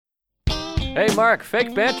Hey, Mark,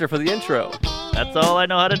 fake banter for the intro. That's all I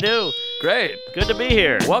know how to do. Great. Good to be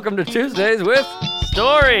here. Welcome to Tuesdays with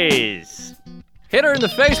Stories. Hit her in the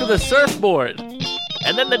face with a surfboard.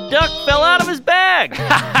 And then the duck fell out of his bag.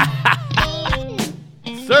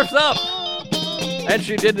 Surf's up. And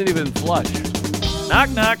she didn't even flush. Knock,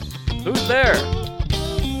 knock. Who's there?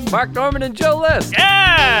 Mark Norman and Joe List.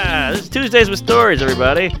 Yeah! This is Tuesdays with Stories,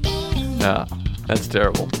 everybody. Ah, that's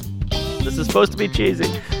terrible. This is supposed to be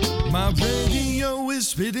cheesy. My radio is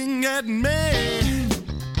spitting at me.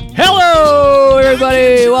 Hello,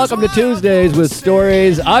 everybody. Welcome to Tuesdays with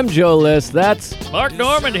Stories. I'm Joe List. That's Mark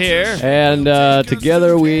Norman here. and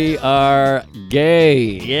together we are gay.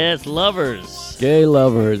 Yes, lovers. Gay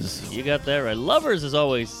lovers. You got that right. Lovers was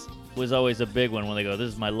always a big one when they go,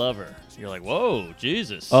 this is my lover. You're like, whoa,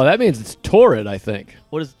 Jesus. Oh, that means it's torrid, I think.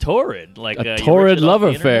 What is torrid? Like A you torrid ripped it off love the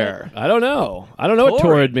affair. internet? I don't know. I don't know what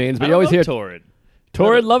torrid means, but I you don't always know hear torrid.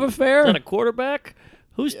 torrid love Is affair. that a quarterback?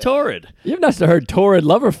 Who's torrid? You've not heard torrid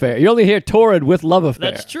love affair. You only hear torrid with love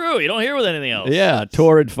affair. That's true. You don't hear with anything else. Yeah,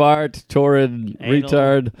 torrid fart, torrid Anal.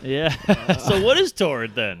 retard. Yeah. So what is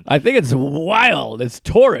torrid then? I think it's wild. It's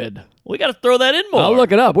torrid. We got to throw that in more. I'll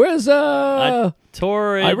look it up. Where's Torrid.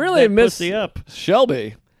 I really that miss pussy up.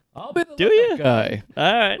 Shelby? I'll be the Do you? guy.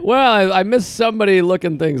 All right. Well, I miss somebody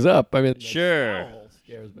looking things up. I mean, Sure.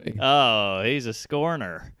 scares me. Oh, he's a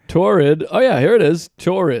scorner. Torrid. Oh yeah, here it is.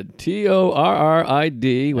 Torrid. Torrid.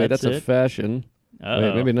 Wait, That's that's a it? fashion. Uh-oh.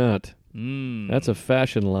 Wait, maybe not. Mm. That's a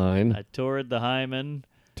fashion line. I torrid the hymen.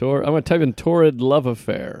 I'm gonna type in torrid love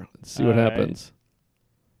affair. Let's see what All right. happens.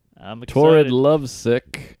 I'm excited. Torrid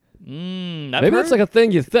lovesick. I've Maybe heard. that's like a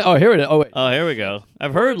thing you think. Oh, here it is. Oh wait. Oh, here we go.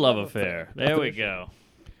 I've heard love affair. There we go.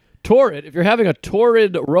 Torrid. If you're having a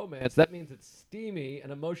torrid romance, that means it's steamy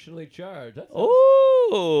and emotionally charged.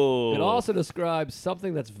 Oh. It also describes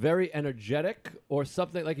something that's very energetic or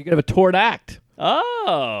something like you could have a torrid act.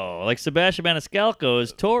 Oh, like Sebastian Maniscalco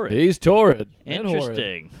is torrid. He's torrid. and horrid.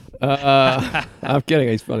 Interesting. I'm kidding.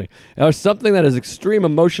 He's funny. Or something that has extreme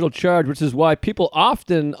emotional charge, which is why people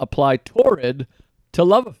often apply torrid to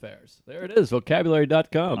love affairs. There it is,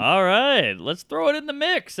 vocabulary.com. All right, let's throw it in the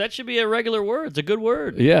mix. That should be a regular word. It's a good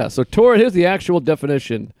word. Yeah, so torrid, here's the actual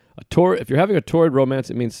definition. If you're having a torrid romance,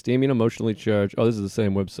 it means steamy and emotionally charged. Oh, this is the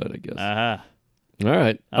same website, I guess. Aha. All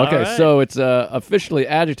right. All Okay, right. so it's officially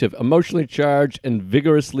adjective, emotionally charged and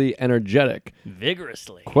vigorously energetic.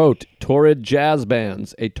 Vigorously. Quote, torrid jazz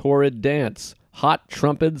bands, a torrid dance, hot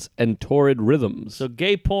trumpets, and torrid rhythms. So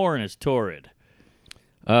gay porn is torrid.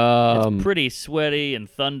 It's pretty sweaty and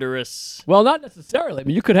thunderous. Well, not necessarily. I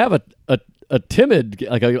mean, you could have a timid,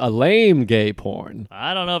 like a lame gay porn.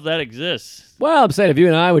 I don't know if that exists. Well, I'm saying if you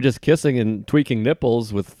and I were just kissing and tweaking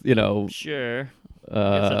nipples with, Sure.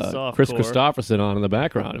 that's softcore. Chris Christopherson on in the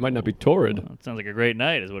background, it might not be torrid. It sounds like a great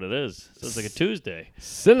night is what it is. Sounds like a Tuesday.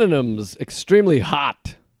 Synonyms, extremely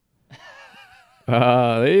hot.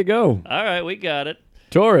 There you go. All right, we got it.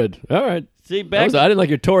 Torrid. All right. See, I back didn't like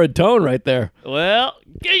your torrid tone right there. Well,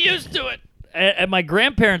 get used to it. At my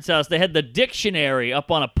grandparents' house, they had the dictionary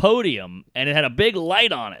up on a podium, and it had a big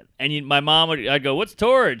light on it. And my mom I'd go, "What's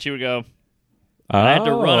torrid?" She would go, I had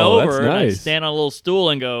to run over that's and I'd nice. stand on a little stool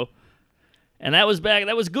and go, and that was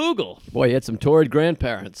Google. Boy, you had some torrid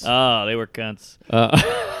grandparents. Oh, they were cunts.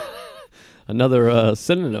 Another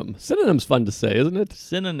synonym. Synonym's fun to say, isn't it?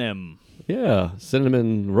 Synonym. Yeah,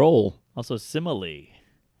 cinnamon roll. Also simile.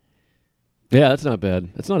 Yeah, that's not bad.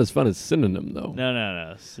 It's not as fun as synonym, though.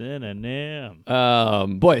 No. Synonym.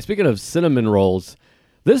 Boy, speaking of cinnamon rolls,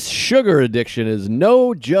 this sugar addiction is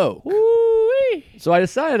no joke. Woo-wee. So I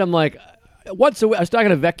decided, I'm like, I was talking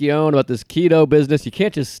to Vecchione about this keto business. You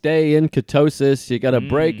can't just stay in ketosis. You got to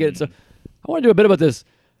break it. So I want to do a bit about this.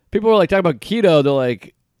 People were like talking about keto. They're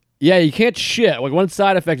like, yeah, you can't shit. Like one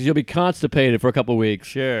side effect is you'll be constipated for a couple weeks.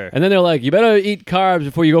 Sure. And then they're like, you better eat carbs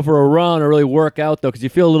before you go for a run or really work out, though, because you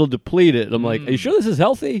feel a little depleted. And I'm like, are you sure this is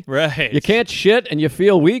healthy? Right. You can't shit and you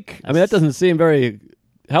feel weak? I mean, that doesn't seem very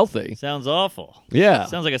healthy. Sounds awful. Yeah.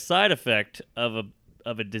 Sounds like a side effect of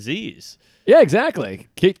a disease. Yeah, exactly.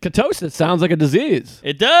 Ketosis sounds like a disease.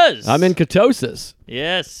 It does. I'm in ketosis.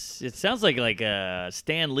 Yes, it sounds like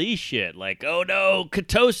Stan Lee shit. Like, oh no,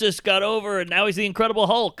 ketosis got over, and now he's the Incredible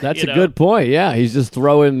Hulk. That's a good point. Yeah, he's just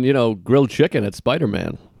throwing, grilled chicken at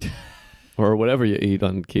Spider-Man. Or whatever you eat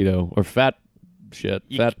on keto. Or fat shit.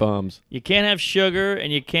 Fat bombs. You can't have sugar,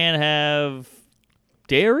 and you can't have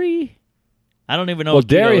dairy. I don't even know. Well, what keto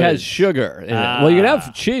dairy has is. sugar in it. Well, you can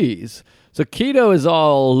have cheese. So keto is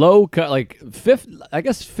all low, like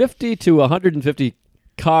 50 to 150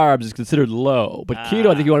 carbs is considered low, but keto,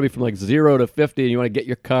 I think you want to be from like 0 to 50, and you want to get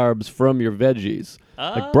your carbs from your veggies.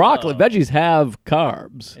 Like broccoli, veggies have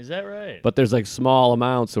carbs. Is that right? But there's like small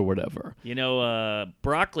amounts or whatever. You know,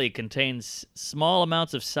 broccoli contains small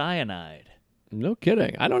amounts of cyanide. No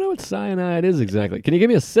kidding. I don't know what cyanide is exactly. Can you give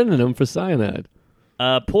me a synonym for cyanide?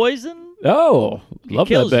 Poison? Oh, love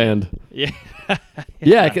that kills you. band. Yeah.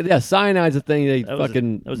 Yeah, cyanide's a thing they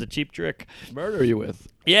That was a cheap trick. murder you with.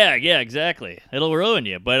 Yeah, exactly. It'll ruin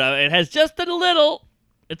you, but it has just a little.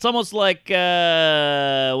 It's almost like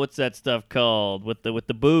what's that stuff called with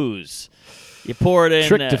the booze? You pour it in.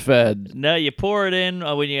 Tryptophan. No, you pour it in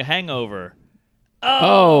when you hangover.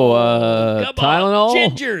 Oh, come Tylenol? on.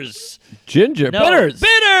 Gingers. Ginger. No, Bitters.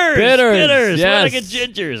 Bitters. Yes. Where'd I get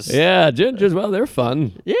gingers? Yeah, gingers. Well, they're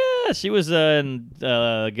fun. Yeah, she was in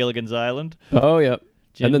Gilligan's Island. Oh, yeah.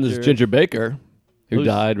 And then there's Ginger. Ginger Baker, who Who's-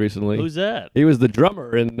 died recently. Who's that? He was the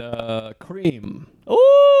drummer in Cream.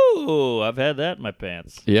 Ooh, I've had that in my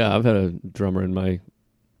pants. Yeah, I've had a drummer in my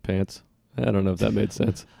pants. I don't know if that made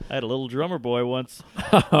sense. I had a little drummer boy once.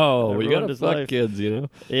 Oh, you ruined gotta his fuck life. kids, you know?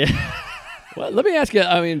 Yeah. Well, let me ask you,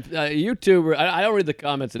 I mean, YouTuber, I don't read the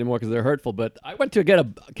comments anymore because they're hurtful, but I went to get a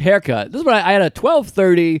haircut. This is what I had a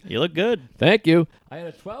 12:30. You look good. Thank you. I had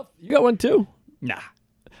a 12. You got one too? Nah.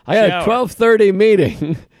 I had Shower. a 12:30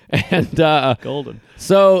 meeting, and Golden.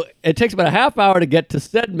 so it takes about a half hour to get to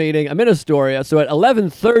said meeting. I'm in Astoria, so at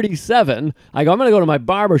 11:37, I'm going to go to my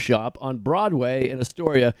barber shop on Broadway in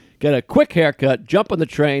Astoria, get a quick haircut, jump on the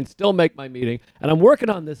train, still make my meeting, and I'm working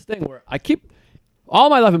on this thing where I keep all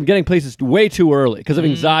my life I'm getting places way too early because of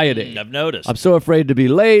anxiety. I've noticed. I'm so afraid to be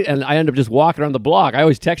late, and I end up just walking around the block. I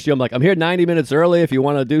always text you. I'm like, I'm here 90 minutes early if you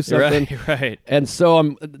want to do something. Right. And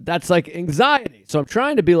so that's like anxiety. So I'm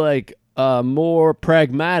trying to be like more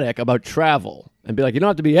pragmatic about travel and be like, you don't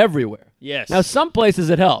have to be everywhere. Yes. Now, some places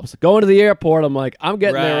it helps. Going to the airport, I'm like, I'm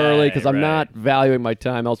getting there early because I'm Right. not valuing my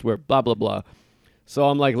time elsewhere, blah, blah, blah. So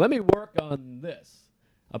I'm like, let me work on this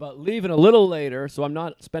about leaving a little later so I'm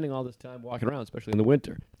not spending all this time walking around, especially in the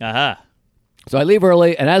winter. Uh-huh. So I leave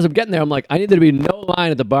early, and as I'm getting there, I'm like, I need there to be no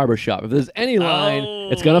line at the barber shop. If there's any line,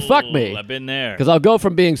 it's going to fuck me. I've been there. Because I'll go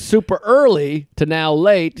from being super early to now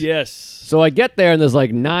late. Yes. So I get there, and there's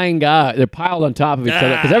like 9 guys. They're piled on top of each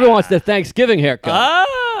other because everyone wants their Thanksgiving haircut.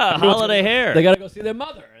 Holiday hair. They got to go see their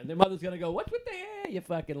mother, and their mother's going to go, what's with the hair, you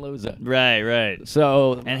fucking loser? Right.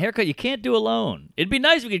 So, And haircut you can't do alone. It'd be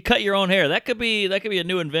nice if you could cut your own hair. That could be a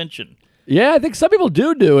new invention. yeah, I think some people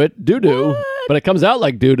do it, but it comes out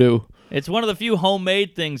like doo-doo. It's one of the few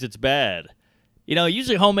homemade things that's bad. You know,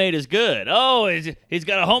 usually homemade is good. Oh, he's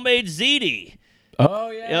got a homemade ziti.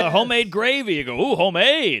 Oh, yeah. Homemade gravy. You go, ooh,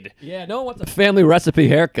 homemade. Yeah, no one wants a family recipe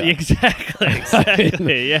haircut.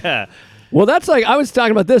 Exactly. Yeah. Well, that's like, I was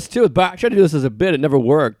talking about this too. I tried to do this as a bit. It never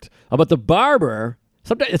worked. About the barber,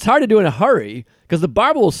 sometimes it's hard to do in a hurry because the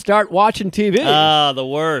barber will start watching TV. The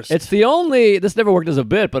worst. It's the only, this never worked as a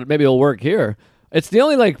bit, but maybe it'll work here. It's the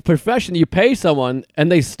only like profession you pay someone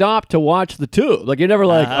and they stop to watch the tube. Like you're never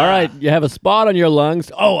like, all right, you have a spot on your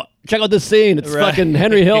lungs. Oh, check out this scene. It's fucking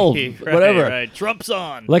Henry Hill, whatever. Right. Trump's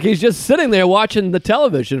on. Like he's just sitting there watching the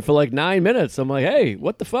television for like 9 minutes. I'm like, hey,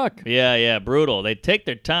 what the fuck? Yeah, brutal. They take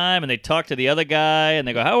their time and they talk to the other guy and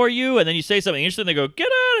they go, how are you? And then you say something interesting. They go, get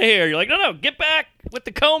out of here. You're like, no, get back with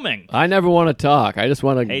the combing. I never want to talk. I just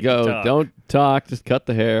want to Hate go. to talk. Don't talk. Just cut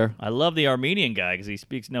the hair. I love the Armenian guy because he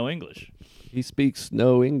speaks no English. He speaks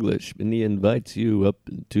no English, and he invites you up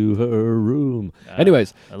into her room.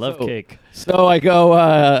 Anyways, I love cake. So I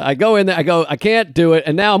go in there. I can't do it,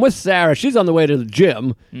 and now I'm with Sarah. She's on the way to the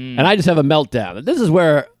gym, and I just have a meltdown. This is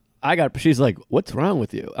where she's like, "What's wrong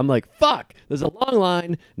with you?" I'm like, "Fuck." There's a long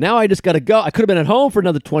line. Now I just got to go. I could have been at home for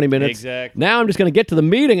another 20 minutes. Exactly. Now I'm just gonna get to the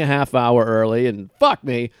meeting a half hour early, and fuck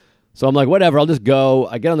me. So I'm like, whatever. I'll just go.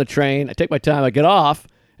 I get on the train. I take my time. I get off.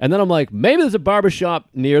 And then I'm like, maybe there's a barbershop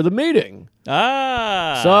near the meeting. So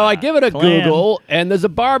I give it a Google, and there's a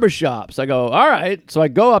barbershop. So I go, all right. So I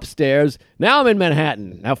go upstairs. Now I'm in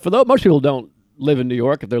Manhattan. Now, most people don't live in New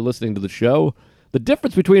York if they're listening to the show. The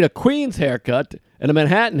difference between a Queens haircut and a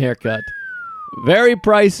Manhattan haircut, very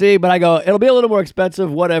pricey, but I go, it'll be a little more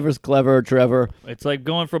expensive. Whatever's clever, Trevor. It's like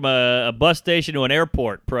going from a bus station to an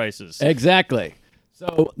airport prices. Exactly.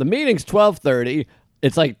 So the meeting's 12:30.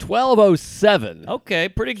 It's like 12:07. Okay,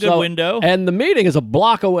 pretty good window. And the meeting is a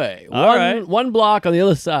block away. All right. One block on the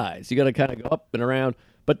other side. So you got to kind of go up and around.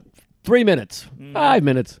 But 3 minutes, 5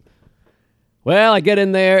 minutes. Well, I get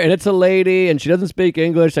in there, and it's a lady, and she doesn't speak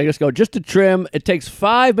English. I just go, just to trim. It takes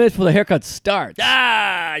 5 minutes before the haircut starts.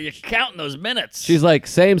 You're counting those minutes. She's like,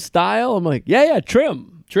 same style? I'm like, yeah,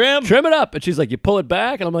 trim. Trim Trim it up. And she's like, you pull it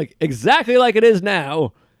back? And I'm like, exactly like it is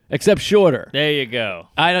now. except shorter. There you go.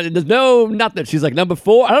 There's no nothing. She's like number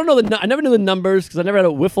 4. I don't know I never knew the numbers because I never had a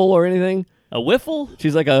wiffle or anything. A wiffle?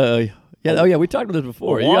 She's like a Oh yeah, we talked about this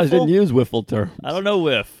before. A You guys waffle? didn't use wiffle terms. I don't know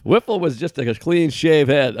whiff. Wiffle was just like a clean shave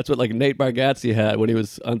head. That's what like Nate Bargatze had when he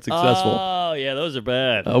was unsuccessful. Oh, yeah, those are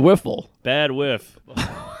bad. A wiffle. Bad whiff.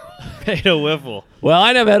 Hate a wiffle. Well,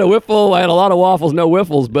 I never had a wiffle. I had a lot of waffles, no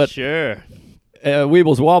wiffles, but Sure.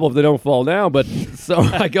 Weebles wobble if they don't fall down. But so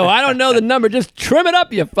I go, I don't know the number. Just trim it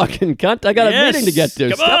up, you fucking cunt. I got a meeting to get to.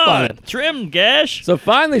 Come Step on it. Trim, Gash. So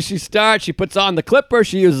finally she starts. She puts on the clipper.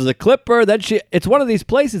 She uses a clipper. Then it's one of these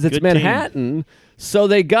places. It's Good team. Manhattan. So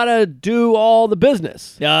they gotta do all the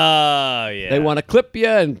business. Oh, yeah. They want to clip you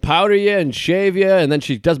and powder you and shave you, and then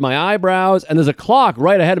she does my eyebrows, and there's a clock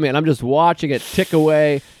right ahead of me, and I'm just watching it tick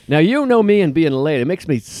away. Now, you know me and being late. It makes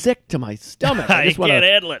me sick to my stomach. I You just want can't to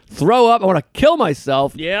handle it. throw up. I want to kill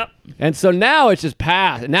myself. Yep. And so now it's just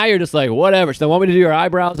past. And now you're just like, whatever. So they want me to do your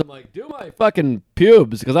eyebrows. I'm like, do my fucking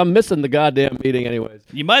pubes, because I'm missing the goddamn meeting anyways.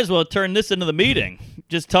 You might as well turn this into the meeting.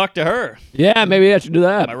 Just talk to her. Yeah, maybe I should do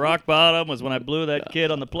that. My rock bottom was when I blew that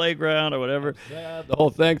kid on the playground or whatever. Yeah, the whole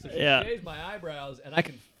thing. So she Yeah. shaves my eyebrows, and I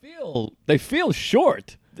can feel, they feel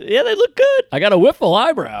short. Yeah, they look good. I got a wiffle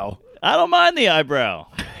eyebrow. I don't mind the eyebrow.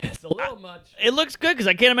 It's a little much. It looks good because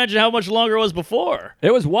I can't imagine how much longer it was before.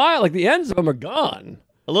 It was wild. Like the ends of them are gone.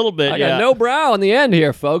 A little bit, I yeah. got no brow on the end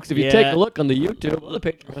here, folks. If you Yeah. take a look on the YouTube or the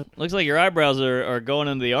Patreon. Looks like your eyebrows are going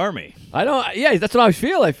into the army. I don't. Yeah, that's what I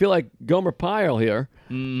feel. I feel like Gomer Pyle here.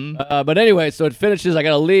 Mm-hmm. But anyway, so it finishes. I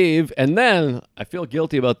gotta leave, and then I feel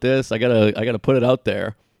guilty about this. I gotta put it out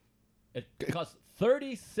there. It costs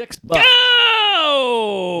 $36.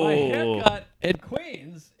 Go! My haircut in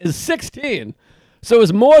Queens is $16, so it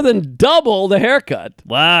was more than double the haircut.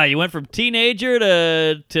 Wow, you went from teenager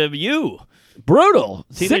to you. Brutal.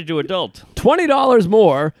 Teenager to adult. $20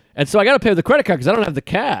 more, and so I got to pay with the credit card because I don't have the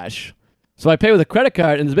cash. So I pay with a credit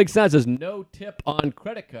card, and there's a big sign that says no tip on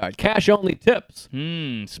credit card. Cash only tips.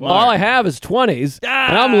 Smart. Well, all I have is 20s,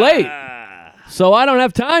 and I'm late. So I don't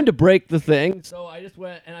have time to break the thing. So I just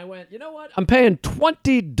went, you know what? I'm paying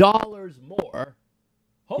 $20 more.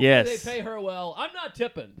 Hopefully Yes. they pay her well. I'm not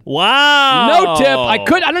tipping. Wow. No tip. I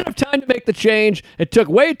don't have time to make the change. It took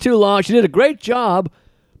way too long. She did a great job.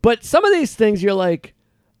 But some of these things you're like,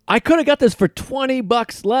 I could have got this for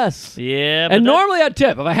 $20 less. Yeah, but And normally I'd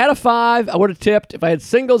tip. If I had a 5, I would have tipped. If I had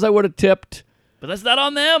singles, I would have tipped. but that's not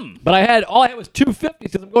on them. But all I had was $250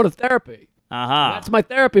 because I'm going to therapy. Uh-huh. That's my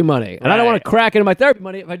therapy money. And I don't want Right. to crack into my therapy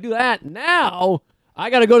money. If I do that now, I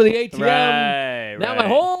got to go to the ATM. Right, Now right. my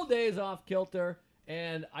whole day's off kilter.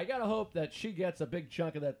 And I got to hope that she gets a big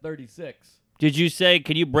chunk of that 36. Did you say,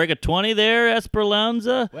 can you break a 20 there,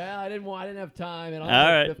 Esperanza? Well, I didn't have time, and I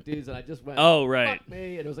All was right. 50s, and I just went, Oh, right. fuck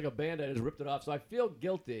me, and it was like a Band-Aid. I just ripped it off, so I feel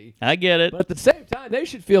guilty. I get it. But at the same time, they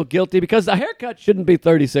should feel guilty because a haircut shouldn't be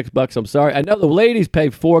 $36. I'm sorry. I know the ladies pay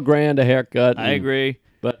 $4,000 a haircut. I agree.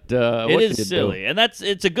 But It what can is you do? silly. And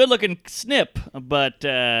it's a good-looking snip, but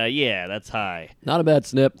yeah, that's high. Not a bad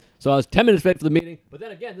snip. So I was 10 minutes late for the meeting. But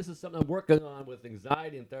then again, this is something I'm working on with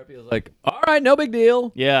anxiety and therapy. I was like, all right, no big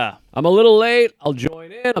deal. Yeah. I'm a little late. I'll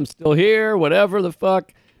join in. I'm still here. Whatever the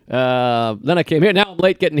fuck. Then I came here. Now I'm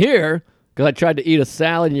late getting here because I tried to eat a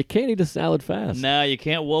salad, and you can't eat a salad fast. No, you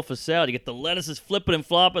can't wolf a salad. You get the lettuces flipping and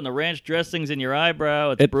flopping, the ranch dressings in your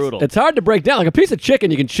eyebrow. It's brutal. It's hard to break down. Like a piece of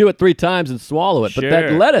chicken, you can chew it 3 times and swallow it. But that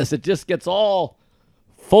Sure. lettuce, it just gets all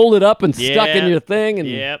folded up and stuck in Yeah. your thing. And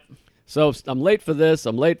Yep. so I'm late for this.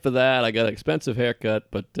 I'm late for that. I got an expensive haircut,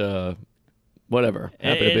 but whatever.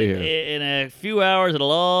 Happy to be here. In a few hours,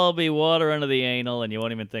 it'll all be water under the anal, and you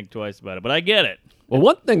won't even think twice about it. But I get it. Well,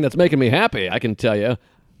 one thing that's making me happy, I can tell you,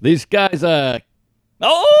 these guys.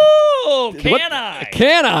 Oh, can what- I?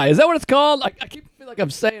 Can I? Is that what it's called? I keep feeling like I'm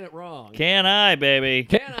saying it wrong. Can I, baby?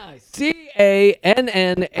 Can I? CANNAE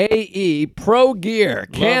Pro Gear.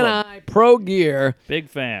 Can 'em. I Pro Gear? Big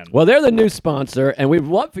fan. Well, they're the new sponsor, and we'd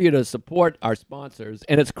love for you to support our sponsors.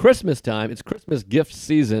 And it's Christmas time. It's Christmas gift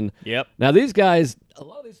season. Yep. Now, these guys, a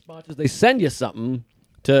lot of these sponsors, they send you something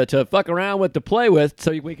to fuck around with, to play with,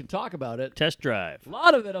 so we can talk about it. Test drive. A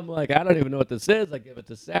lot of it, I'm like, I don't even know what this is. I give it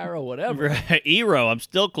to Sarah, whatever. Right. Eero, I'm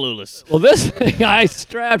still clueless. Well, this thing I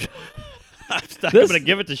strapped, I'm going to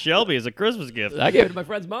give it to Shelby as a Christmas gift. I gave it to my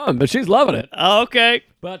friend's mom, but she's loving it. Oh, okay.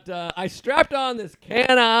 But I strapped on this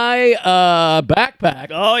Can I backpack.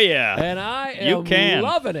 Oh, yeah. And I You am can.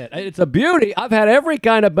 loving it. It's a beauty. I've had every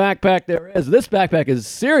kind of backpack there is. This backpack is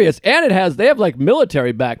serious, and they have like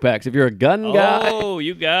military backpacks. If you're a gun guy, Oh,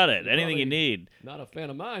 you got it. Anything you need. not a fan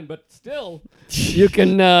of mine, but still, you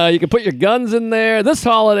can put your guns in there. This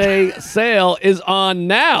holiday sale is on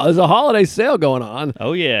now. There's a holiday sale going on.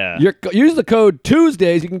 Oh, yeah. Use the code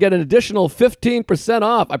Tuesdays. You can get an additional 15%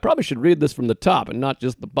 off. I probably should read this from the top and not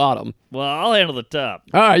just the bottom. Well, I'll handle the top.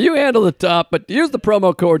 All right, you handle the top, but use the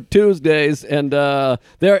promo code Tuesdays, and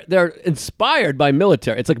they're inspired by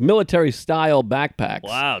military. It's like military-style backpacks.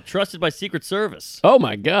 Wow. Trusted by Secret Service. Oh,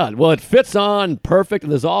 my God. Well, it fits on perfect.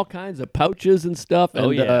 There's all kinds of pouches and stuff. And, Oh,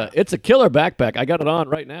 yeah. it's a killer backpack. I got it on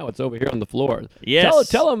right now. It's over here on the floor. Yes.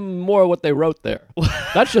 Tell them more what they wrote there.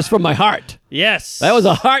 That's just from my heart. Yes. That was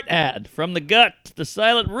a heart ad. From the gut, the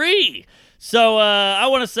silent re. So I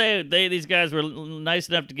want to say these guys were nice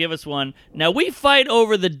enough to give us one. Now, we fight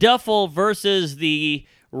over the duffel versus the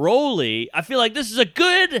rolly. I feel like this is a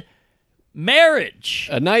good marriage.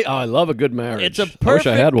 Oh, I love a good marriage. It's a I wish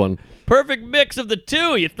I had one. Perfect mix of the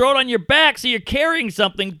two. You throw it on your back so you're carrying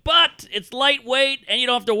something, but it's lightweight and you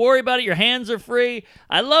don't have to worry about it. Your hands are free.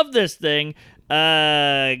 I love this thing.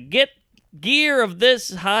 Get gear of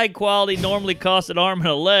this high quality normally costs an arm and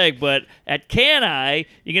a leg, but at Can I,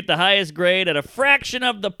 you get the highest grade at a fraction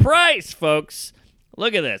of the price, folks.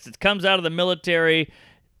 Look at this. It comes out of the military.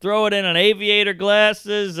 Throw it in an aviator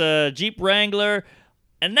glasses, a Jeep Wrangler,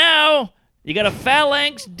 and now you got a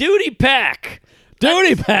Phalanx duty pack.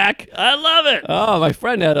 Duty pack? I love it. Oh, my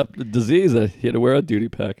friend had a disease that he had to wear a duty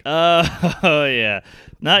pack. Oh, yeah.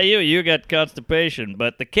 Not you. You got constipation.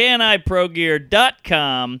 But the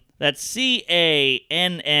CanIProGear.com, that's CANNAE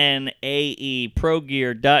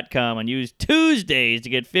ProGear.com, and use Tuesdays to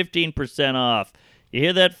get 15% off. You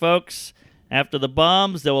hear that, folks? After the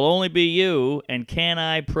bombs, there will only be you and Can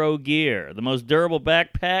I Pro Gear, the most durable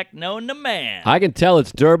backpack known to man. I can tell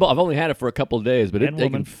it's durable. I've only had it for a couple of days, but And I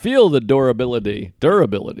woman. can feel the durability.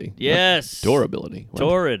 Durability. Yes. Durability. What?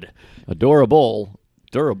 Torrid. Adorable.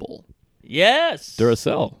 Durable. Yes.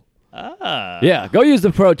 Duracell. Ah. Yeah, go use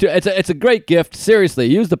the Pro. It's a great gift. Seriously,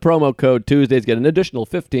 use the promo code Tuesdays, get an additional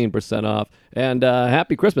 15% off, and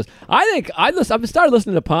happy Christmas. I think I've started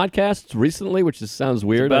listening to podcasts recently, which just sounds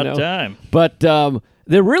weird. About I know. time. But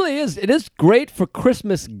there really is. It is great for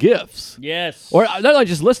Christmas gifts. Yes. Or not like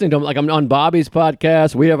just listening to them. Like I'm on Bobby's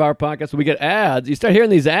podcast. We have our podcast. We get ads. You start hearing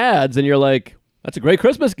these ads, and you're like, that's a great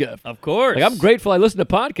Christmas gift. Of course. Like I'm grateful I listen to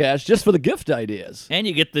podcasts just for the gift ideas. And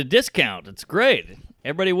you get the discount. It's great.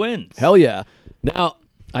 Everybody wins. Hell yeah. Now,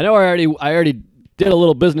 I know I already did a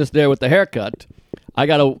little business there with the haircut. I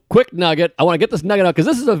got a quick nugget. I want to get this nugget out because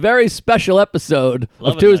this is a very special episode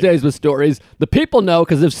Love of a Tuesdays with Stories. The people know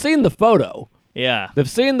because they've seen the photo. Yeah. They've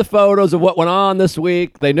seen the photos of what went on this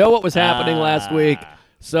week. They know what was happening last week.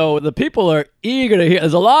 So the people are eager to hear.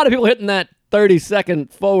 There's a lot of people hitting that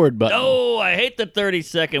 30-second forward button. Oh, I hate the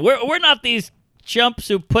 30-second. We're not these chumps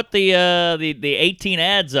who put the 18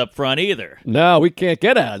 ads up front either. No, we can't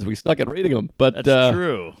get ads. We stuck at reading them. But That's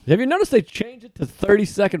true. Have you noticed they changed it to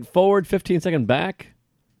 30-second forward, 15-second back?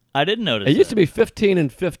 I didn't notice It used to that. be 15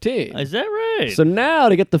 and 15. Is that right? So now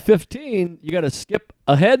to get the 15, you got to skip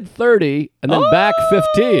ahead 30 and then back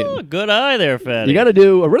 15. Good eye there, Fatty. You got to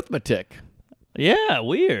do arithmetic. Yeah,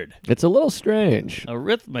 weird. It's a little strange.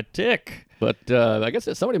 Arithmetic. But I guess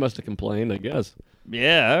somebody must have complained, I guess.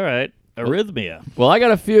 Yeah, all right. Arrhythmia. Well, I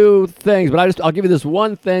got a few things, but I'll give you this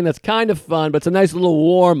one thing that's kind of fun, but it's a nice little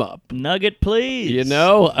warm-up. Nugget, please. You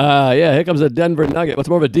know? Yeah, here comes a Denver Nugget. What's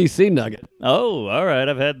more of a D.C. Nugget? Oh, all right.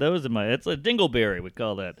 I've had those in my... It's a dingleberry, we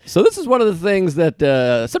call that. So this is one of the things that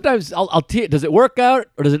sometimes I'll does it work out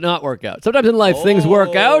or does it not work out? Sometimes in life things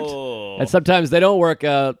work out, Oh. and sometimes they don't work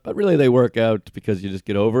out, but really they work out because you just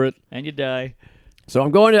get over it. And you die. So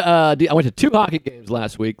I'm going to. I went to 2 hockey games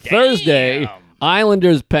last week. Thursday,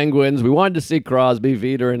 Islanders Penguins. We wanted to see Crosby,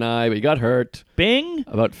 Veter, and I, but he got hurt. Bing?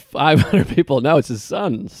 About 500 people. No, it's his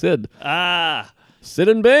son, Sid. Ah. Sid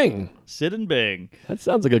and Bing. Sid and Bing. That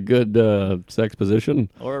sounds like a good sex position.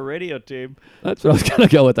 Or a radio team. That's what I was gonna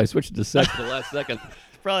go with. I switched to sex at the last second.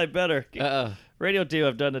 It's probably better. Radio team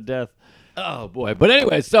I've done to death. Oh boy! But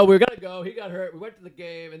anyway, so we were gonna go. He got hurt. We went to the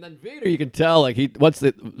game, and then Veter, you can tell, like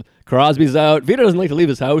Crosby's out. Veter doesn't like to leave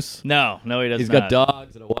his house. No, he doesn't. He's got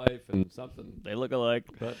dogs and a wife and something. They look alike.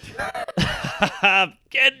 But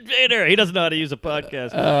Get Vader. He doesn't know how to use a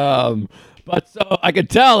podcast. but so I could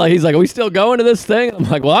tell, like, he's like, "Are we still going to this thing?" And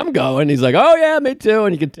I'm like, "Well, I'm going." He's like, "Oh yeah, me too."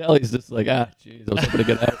 And you can tell he's just like, "Ah, jeez, I was hoping to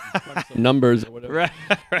get out and crunch some numbers or whatever."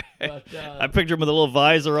 right. But I picture him with a little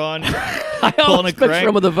visor on. I pulling always a picture crank.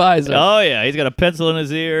 him with a visor. Oh, yeah. He's got a pencil in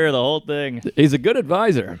his ear, the whole thing. He's a good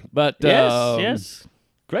advisor. But Yes.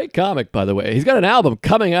 great comic, by the way. He's got an album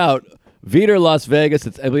coming out, Veter Las Vegas.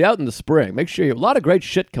 It'll be out in the spring. Make sure you have a lot of great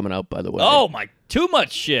shit coming out, by the way. Oh, my. Too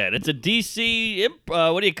much shit. It's a DC.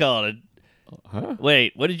 What do you call it? Huh?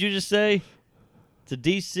 Wait, what did you just say? It's a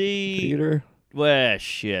DC. Veter. Well,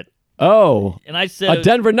 shit. Oh, And I said. a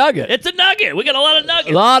Denver Nugget. It's a nugget. We got a lot of A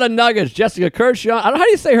nuggets. lot of nuggets. Jessica Kershaw. I don't know how do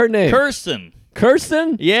you say her name. Kirsten.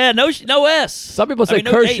 Kirsten? Yeah, no S. Some people say no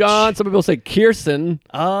Kershaw. H. Some people say Kirsten.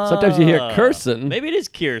 Sometimes you hear Kirsten. Maybe it is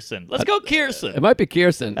Kirsten. Let's go Kirsten. It might be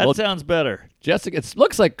Kirsten. That Well, sounds better. Jessica, it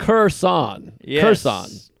looks like Curson. Yes.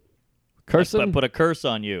 Curson. I Curson? put a curse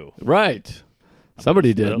on you. Right.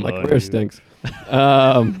 Somebody did. My Oh, career you. stinks.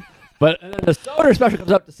 But and then the Soder special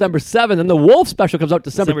comes out December 7th, and the Wolf special comes out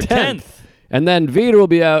December 10th. And then Vita will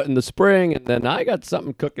be out in the spring, and then I got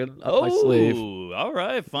something cooking up my sleeve. Oh, all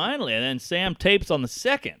right, finally. And then Sam tapes on the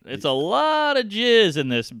 2nd. It's a lot of jizz in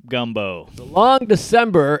this gumbo. It's a long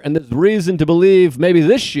December, and there's reason to believe maybe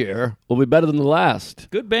this year will be better than the last.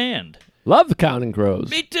 Good band. Love the Counting Crows.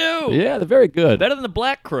 Me too. Yeah, they're very good. Better than the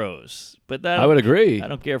Black Crows. But that I would agree. I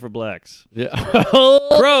don't care for blacks. Yeah.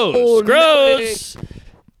 Crows. Crows.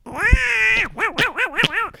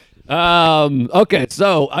 Okay,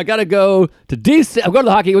 so I gotta go to DC. I'm going to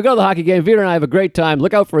the hockey. We go to the hockey game. Vita and I have a great time.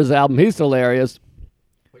 Look out for his album. He's hilarious.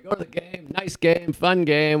 We go to the game. Nice game, fun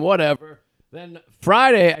game, whatever. Then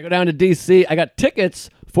Friday, I go down to DC. I got tickets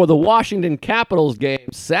for the Washington Capitals game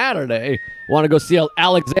Saturday. Want to go see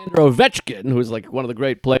Alexander Ovechkin, who's like one of the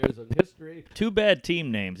great players in history. Two bad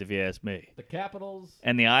team names, if you ask me. The Capitals.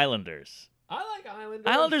 And the Islanders. I like Islanders.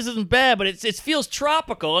 Islanders isn't bad, but it feels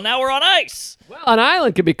tropical, and now we're on ice. Well, an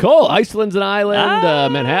island can be cold. Iceland's an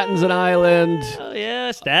island. Manhattan's an island. Oh,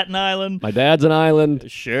 yeah, Staten Island. My dad's an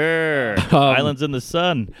island. Sure. Islands in the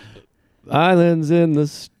sun. Islands in the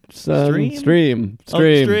sun. Stream? Stream. Oh,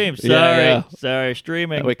 stream. Sorry. Yeah. Sorry,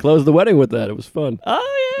 streaming. We closed the wedding with that. It was fun.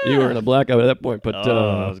 Oh, yeah. You were in a blackout at that point, but Oh,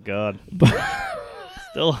 I was gone.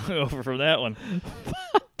 Still over from that one.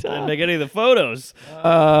 Didn't make any of the photos. you're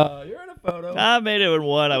in a photo. I made it in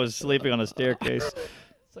one. I was sleeping on a staircase.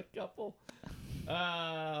 It's a couple.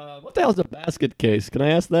 What the hell's a basket case? Can I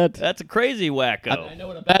ask that? That's a crazy wacko. I know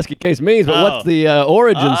what a basket case means, but Oh. what's the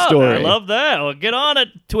origin story? I love that. Well, get on it,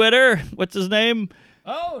 Twitter. What's his name?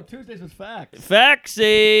 Oh, Tuesdays with Facts.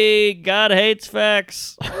 Faxy. God hates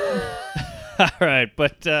facts. All right,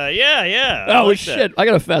 but yeah. I Oh, like shit. that. I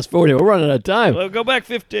got to fast forward here. We're running out of time. Well, go back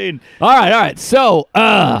 15. All right. So,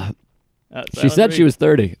 she said she was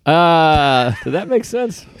 30. Did that make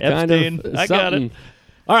sense? Epstein. I got it. something.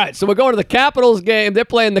 All right, so we're going to the Capitals game. They're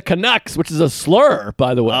playing the Canucks, which is a slur,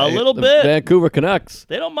 by the way. A little The bit. Vancouver Canucks.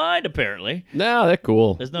 They don't mind, apparently. No, they're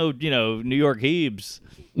cool. There's no, New York Hebes.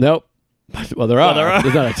 Nope. Well, there are. there are.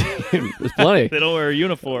 There's not a team. There's plenty. They don't wear a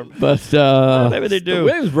uniform. But maybe they do. The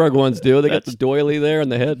Williamsburg ones do. They got That's- the doily there in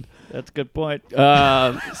the head. That's a good point. So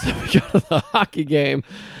we go to the hockey game.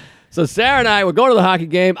 So Sarah and I were going to the hockey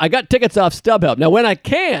game. I got tickets off StubHub. Now, when I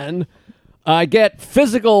can, I get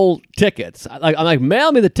physical tickets. I'm like,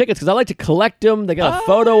 mail me the tickets because I like to collect them. They got a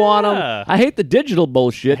photo on them. yeah. I hate the digital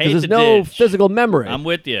bullshit Hate because there's the no dig. physical memory. I'm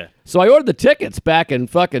with you. So I ordered the tickets back in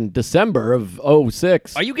fucking December of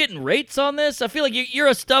 06. Are you getting rates on this? I feel like you're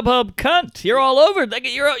a StubHub cunt. You're all over.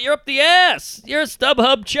 You're up the ass. You're a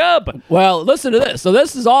StubHub chub. Well, listen to this. So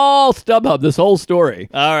this is all StubHub, this whole story.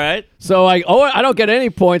 All right. So I don't get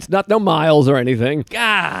any points, no miles or anything.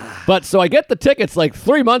 Ah. But so I get the tickets like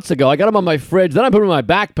 3 months ago. I got them on my fridge. Then I put them in my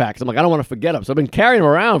backpacks. I'm like, I don't want to forget them. So I've been carrying them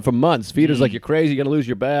around for months. Feeder's like, you're crazy. You're going to lose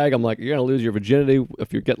your bag. I'm like, you're going to lose your virginity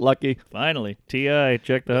if you get lucky. Finally. T.I.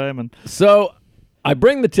 Check the hymen. So I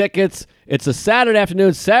bring the tickets. It's a Saturday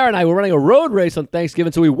afternoon. Sarah and I were running a road race on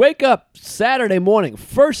Thanksgiving. So we wake up Saturday morning.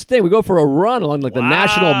 First thing, we go for a run along like the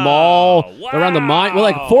National Mall, around the mine. We're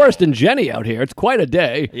like Forrest and Jenny out here. It's quite a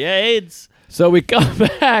day. Yeah, AIDS. So we come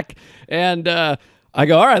back, and I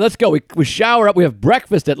go, all right, let's go. We shower up. We have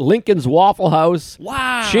breakfast at Lincoln's Waffle House.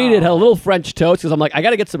 Wow. Cheated, had a little French toast because I'm like, I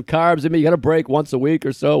got to get some carbs in me. You got to break once a week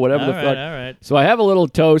or so, whatever the fuck. All right. So I have a little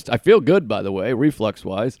toast. I feel good, by the way,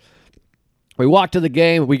 reflux-wise. We walk to the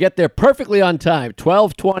game. We get there perfectly on time.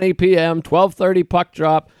 12:20 p.m., 12:30 puck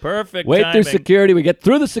drop. Perfect Wait timing. through security. We get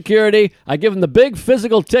through the security. I give him the big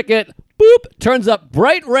physical ticket. Boop. Turns up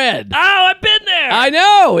bright red. Oh, I've been there. I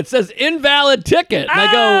know. It says invalid ticket. And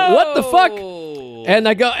I go, what the fuck? Oh. And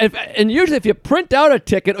I go, and usually if you print out a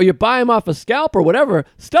ticket or you buy them off a scalp or whatever,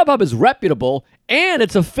 StubHub is reputable and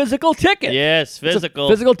it's a physical ticket. Yes, It's a physical.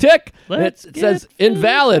 physical tick. And Let's it says get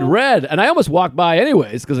invalid, physical. red. And I almost walked by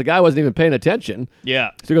anyways because the guy wasn't even paying attention. Yeah.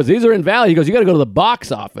 So he goes, these are invalid. He goes, you got to go to the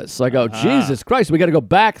box office. So I go, Jesus Christ, we got to go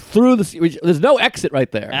back through there's no exit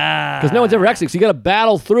right there. Because no one's ever exited. So you got to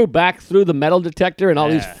battle back through the metal detector, and all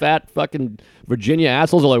these fat fucking Virginia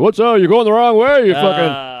assholes are like, what's up? You're going the wrong way, you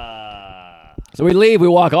fucking. So we leave. We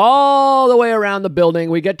walk all the way around the building.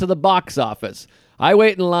 We get to the box office. I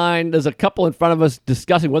wait in line. There's a couple in front of us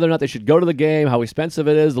discussing whether or not they should go to the game, how expensive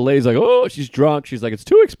it is. The lady's like, oh, she's drunk. She's like, it's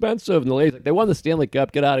too expensive. And the lady's like, they won the Stanley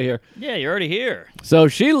Cup. Get out of here. Yeah, you're already here. So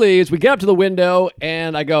she leaves. We get up to the window,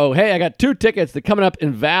 and I go, hey, I got 2 tickets. They're coming up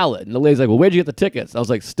invalid. And the lady's like, well, where'd you get the tickets? I was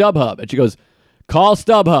like, StubHub. And she goes, call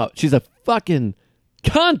StubHub. She's a fucking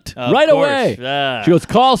cunt Of right course. away. Ah. She goes,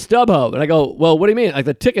 call StubHub. And I go, well, what do you mean? Like,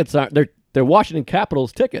 the tickets aren't, they're Washington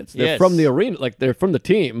Capitals tickets. They're Yes. from the arena. Like, they're from the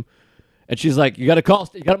team. And she's like, you got them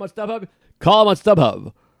on StubHub? Call them on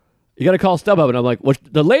StubHub. You got to call StubHub. And I'm like, well,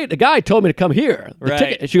 the guy told me to come here. The Right.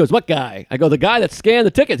 ticket. And she goes, what guy? I go, the guy that scanned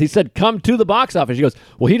the tickets. He said, come to the box office. She goes,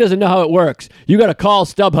 well, he doesn't know how it works. You got to call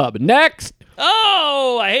StubHub. Next.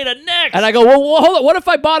 Oh, I hate a next. And I go, well, hold on. What if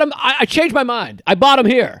I bought him? I changed my mind. I bought him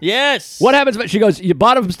here. Yes. What happens? She goes, you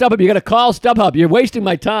bought him from StubHub. You got to call StubHub. You're wasting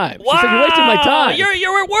my time. Wow. She said, you're wasting my time.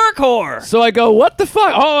 You're a work whore. So I go, what the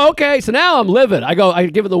fuck? Oh, okay. So now I'm livid. I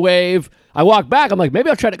give it the wave. I walk back. I'm like, maybe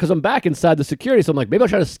I'll try to, because I'm back inside the security. So I'm like, maybe I'll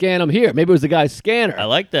try to scan him here. Maybe it was the guy's scanner. I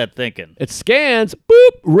like that thinking. It scans,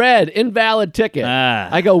 boop, red, invalid ticket. Ah.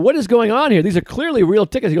 I go, what is going on here? These are clearly real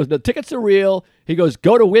tickets. He goes, the tickets are real. He goes,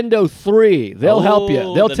 go to window 3. They'll help you.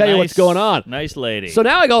 They'll the tell you what's nice- going on. Nice lady. So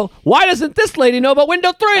now I go, why doesn't this lady know about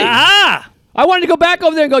window 3? Aha! I wanted to go back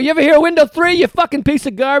over there and go, you ever hear of window 3, you fucking piece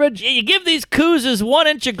of garbage? Yeah, you give these koozes 1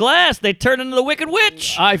 inch of glass, they turn into the Wicked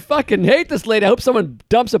Witch. I fucking hate this lady. I hope someone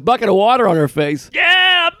dumps a bucket of water on her face.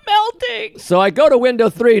 Yeah, I'm melting. So I go to window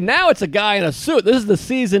 3. Now it's a guy in a suit. This is the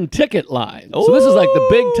season ticket line. So this is like the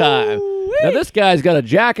big time. Ooh-wee. Now this guy's got a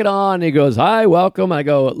jacket on. He goes, hi, welcome. I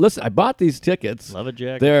go, listen, I bought these tickets. Love a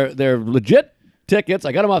jacket. They're legit tickets.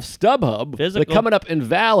 I got them off StubHub. Physical. They're coming up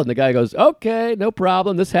invalid. And the guy goes, okay, no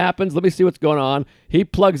problem. This happens. Let me see what's going on. He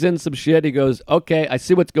plugs in some shit. He goes, okay, I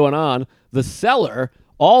see what's going on. The seller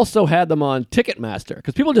also had them on Ticketmaster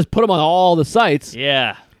because people just put them on all the sites.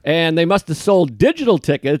 Yeah. And they must have sold digital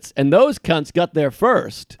tickets, and those cunts got there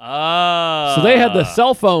first. Oh. So they had the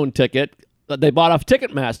cell phone ticket that they bought off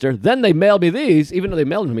Ticketmaster. Then they mailed me these, even though they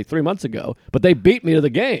mailed them to me 3 months ago. But they beat me to the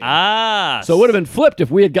game. Ah. So it would have been flipped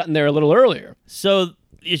if we had gotten there a little earlier. So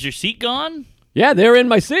is your seat gone? Yeah, they're in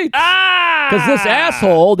my seats. Ah. Because this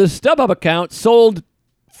asshole, this StubHub account, sold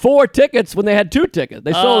 4 tickets when they had 2 tickets.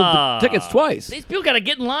 They sold the tickets twice. These people got to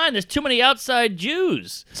get in line. There's too many outside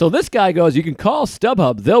Jews. So this guy goes, you can call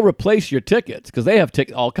StubHub. They'll replace your tickets because they have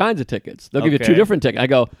all kinds of tickets. They'll give you 2 Okay. different tickets. I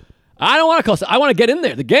go, I don't want to call. I want to get in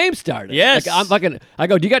there. The game started. Yes. Like, I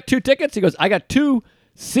go, do you got 2 tickets? He goes, I got 2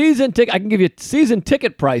 season tickets. I can give you season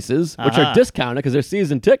ticket prices, which are discounted because they're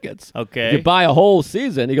season tickets. Okay. If you buy a whole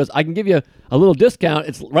season, he goes, I can give you a little discount.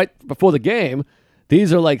 It's right before the game.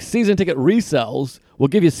 These are like season ticket resells. We'll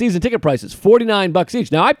give you season ticket prices, $49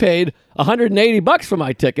 each. Now I paid $180 for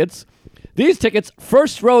my tickets. These tickets,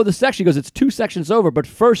 first row of the section, he goes, it's 2 sections over, but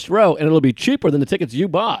first row, and it'll be cheaper than the tickets you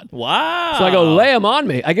bought. Wow. So I go, lay them on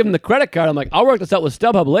me. I give him the credit card. I'm like, I'll work this out with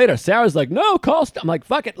StubHub later. Sarah's like, no, call I'm like,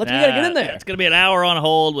 fuck it. We gotta get in there. It's going to be an hour on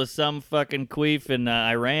hold with some fucking queef in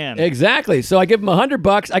Iran. Exactly. So I give him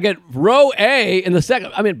 $100. I get row A in the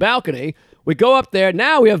second, balcony. We go up there.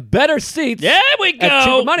 Now we have better seats. There we go. At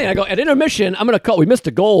cheaper money. And I go, at intermission, I'm going to call. We missed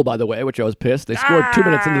a goal, by the way, which I was pissed. They scored 2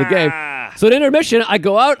 minutes into the game. So at intermission, I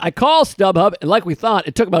go out, I call StubHub, and like we thought,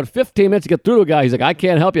 it took about 15 minutes to get through to a guy. He's like, I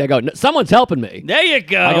can't help you. I go, no, someone's helping me. There you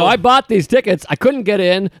go. I go, I bought these tickets. I couldn't get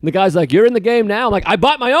in. And the guy's like, you're in the game now? I'm like, I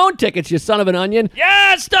bought my own tickets, you son of an onion.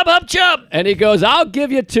 Yeah, StubHub chub. And he goes, I'll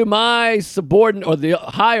give you to my subordinate, or the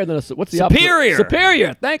higher than a, what's the Superior. opposite?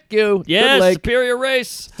 Superior. Thank you. Good Yes, leg. superior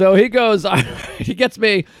race. So he goes, he gets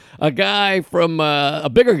me a guy from a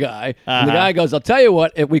bigger guy. And the guy goes, I'll tell you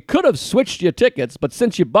what, if we could have switched your tickets, but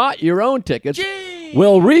since you bought your own tickets,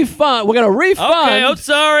 we'll refund. We're going to refund. Okay, I'm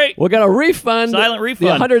sorry. We're going to refund Silent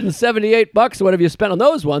refund. the $178 or whatever you spent on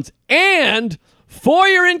those ones. And for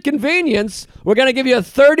your inconvenience, we're going to give you a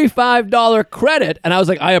 $35 credit. And I was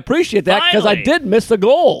like, I appreciate that because I Finally. did miss a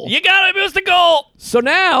goal. You got to miss the goal. So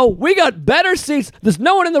now we got better seats. There's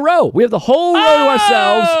no one in the row. We have the whole row to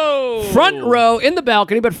ourselves. Front row in the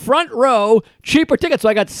balcony, but front row, cheaper tickets. So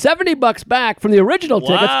I got $70 back from the original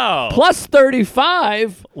Wow. tickets, plus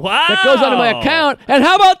 $35 Wow. that goes onto my account. And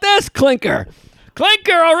how about this, Clinker?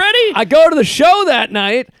 Clinker already? I go to the show that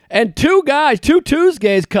night, and two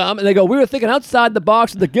Tuesdays come, and they go, we were thinking outside the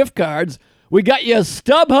box with the gift cards. We got you a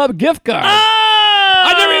StubHub gift card.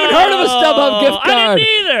 I never even heard of a StubHub gift card. I didn't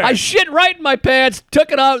either. I shit right in my pants,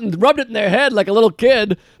 took it out, and rubbed it in their head like a little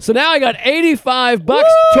kid. So now I got $85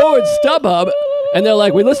 towards StubHub. And they're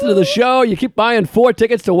like, we listen to the show. You keep buying 4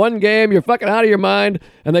 tickets to one game. You're fucking out of your mind.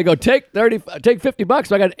 And they go, take $50.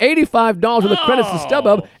 So I got $85 worth of credits to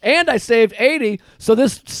StubHub, and I saved $80. So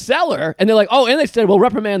this seller, and they're like, and they said, we'll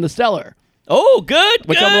reprimand the seller. Oh, good.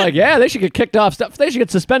 Which good. I'm like, yeah, they should get kicked off. They should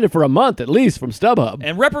get suspended for a month at least from StubHub.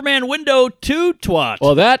 And reprimand window 2 twat.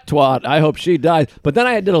 Well, that twat, I hope she dies. But then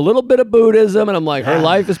I did a little bit of Buddhism, and I'm like, her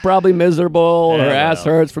life is probably miserable. Yeah, her ass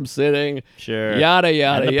well. hurts from sitting. Sure. Yada,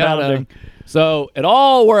 yada, And the yada. pounding. So it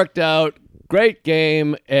all worked out. Great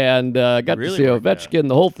game, and got to Really see worked Ovechkin,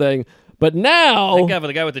 the whole thing. But now Thank God for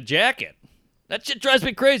the guy with the jacket. That shit drives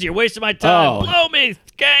me crazy. You're wasting my time. Oh. Blow me,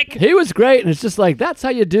 skank. he was great, and it's just like, that's how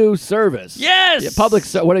you do service. Yes.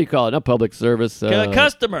 Yeah, what do you call it? Not public service.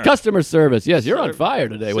 Customer. Customer service. Yes, you're on fire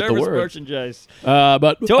today with the Service word. merchandise.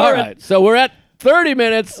 But all Torrent. right, so we're at 30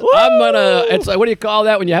 minutes. I'm gonna. It's like, what do you call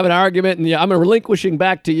that when you have an argument? And I'm relinquishing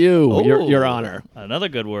back to you, your honor. Another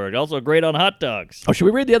good word. Also great on hot dogs. Oh, should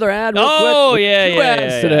we read the other ad real quick? Oh, yeah, Two yeah, ads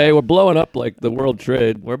yeah, today. yeah. We're blowing up like the world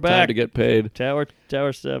trade. We're Time back. to get paid. Tower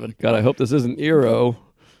 7. God, I hope this isn't Eero.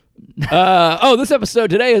 This episode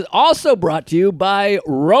today is also brought to you by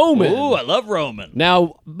Roman. Ooh, I love Roman.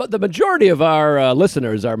 Now, but the majority of our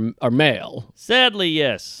listeners are male. Sadly,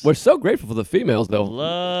 yes. We're so grateful for the females, though.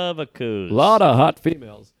 Love a coos. A lot of hot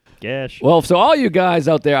females. Gosh. Well, so all you guys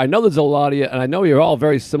out there, I know there's a lot of you, and I know you're all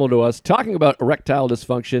very similar to us. Talking about erectile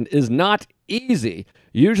dysfunction is not easy.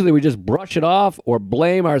 Usually we just brush it off or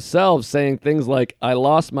blame ourselves, saying things like, I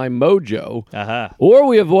lost my mojo. Aha. Or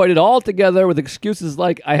we avoid it altogether with excuses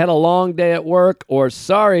like, I had a long day at work, or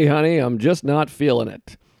sorry, honey, I'm just not feeling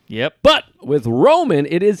it. Yep. But with Roman,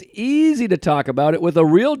 it is easy to talk about it with a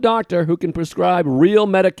real doctor who can prescribe real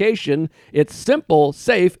medication. It's simple,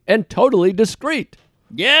 safe, and totally discreet.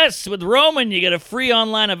 Yes, with Roman, you get a free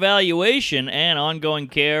online evaluation and ongoing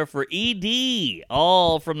care for ED,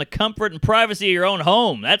 all from the comfort and privacy of your own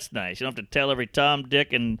home. That's nice. You don't have to tell every Tom,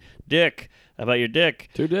 Dick, and Dick about your dick.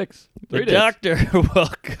 2 dicks. The 3 dicks.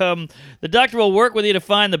 The doctor will work with you to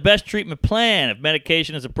find the best treatment plan. If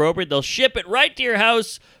medication is appropriate, they'll ship it right to your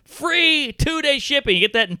house. Free 2-day shipping. You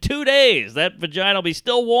get that in 2 days. That vagina will be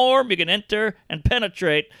still warm. You can enter and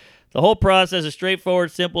penetrate. The whole process is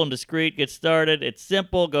straightforward, simple, and discreet. Get started. It's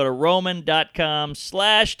simple. Go to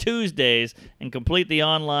roman.com/Tuesdays and complete the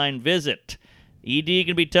online visit. ED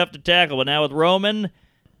can be tough to tackle, but now with Roman,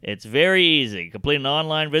 it's very easy. Complete an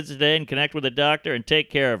online visit today and connect with a doctor and take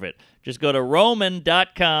care of it. Just go to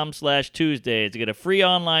roman.com/Tuesdays to get a free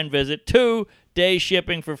online visit, 2-day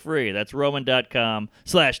shipping for free. That's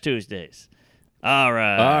roman.com/Tuesdays. All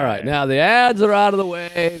right. All right. Now the ads are out of the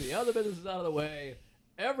way. The other business is out of the way.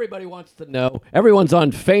 Everybody wants to know. Everyone's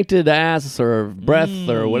on fainted ass or breath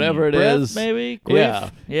or whatever it Breath, is. maybe? Yeah.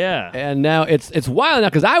 Queef? Yeah. And now it's wild now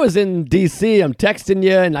because I was in D.C. I'm texting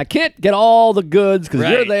you, and I can't get all the goods because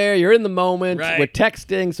you're Right. there. You're in the moment. Right. We're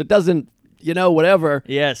texting, so it doesn't, whatever.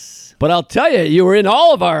 Yes. But I'll tell you were in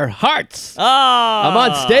all of our hearts. Ah. I'm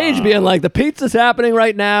on stage being like, the pizza's happening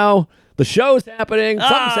right now. The show's happening.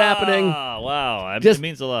 Something's happening. Wow. Just- It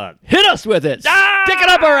means a lot. Hit us with it. Ah! Stick it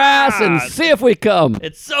up our ass and see if we come.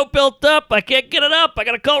 It's so built up, I can't get it up. I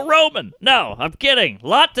gotta call Roman. No, I'm kidding.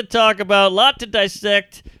 Lot to talk about, lot to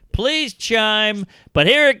dissect. Please chime. But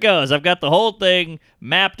here it goes. I've got the whole thing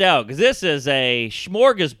mapped out because this is a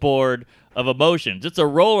smorgasbord of emotions. It's a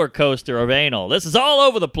roller coaster of anal. This is all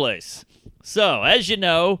over the place. So, as you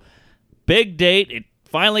know, big date. It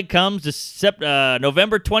finally comes to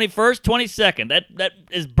November 21st, 22nd. That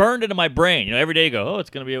is burned into my brain. Every day you go,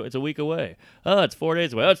 it's a week away. Oh, it's 4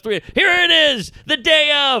 days away. Oh, it's 3. Here it is, the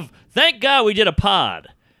day of. Thank God we did a pod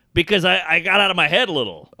because I got out of my head a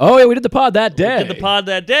little. Oh, yeah, we did the pod that day. Did the pod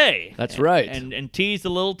that day. That's right. And teased a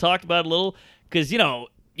little, talked about it a little because, you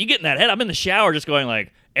get in that head. I'm in the shower just going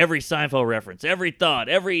like, every Seinfeld reference, every thought,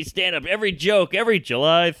 every stand-up, every joke, every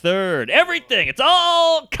July 3rd, everything. It's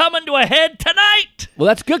all coming to a head tonight. Well,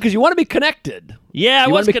 that's good because you want to be connected. Yeah, I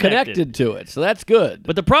You was want to be connected. connected to it, so that's good.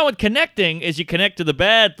 But the problem with connecting is you connect to the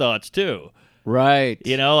bad thoughts, too. Right. I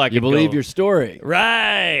you could believe go, your story.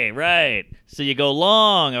 Right. So you go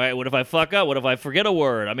long. All right, what if I fuck up? What if I forget a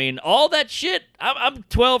word? I mean, all that shit. I'm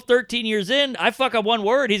 12, 13 years in. I fuck up one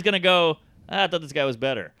word. He's going to go, I thought this guy was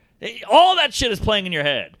better. All that shit is playing in your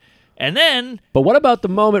head. And then... But what about the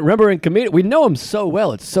moment, remember in Comedian, we know him so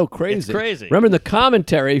well, it's so crazy. It's crazy. Remember in the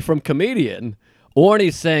commentary from Comedian,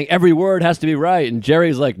 Orny's saying every word has to be right, and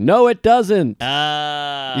Jerry's like, no, it doesn't.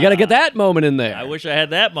 You got to get that moment in there. I wish I had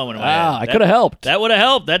that moment. In my Wow, head. I could have helped. That would have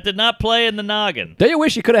helped. That did not play in the noggin. Don't you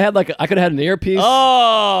wish you could have had I could have had an earpiece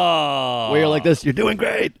Oh, where you're like this, you're doing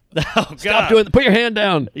great. Oh God! Stop doing. Put your hand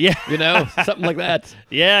down. Yeah. You know, something like that.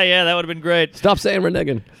 Yeah, that would have been great. Stop saying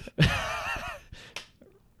reneging.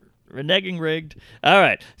 Reneging rigged. All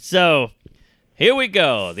right, so here we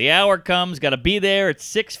go. The hour comes. Got to be there at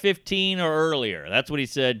 6:15 or earlier. That's what he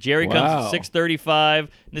said. Jerry comes Wow. at 6:35. And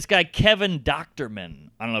this guy Kevin Doctorman.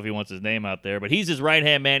 I don't know if he wants his name out there, but he's his right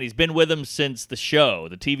hand man. He's been with him since the show,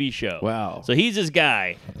 the TV show. Wow. So he's his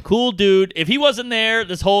guy. Cool dude. If he wasn't there,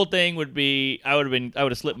 this whole thing would be. I would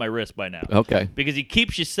have slipped my wrist by now. Okay. Because he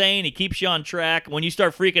keeps you sane. He keeps you on track. When you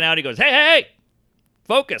start freaking out, he goes, hey.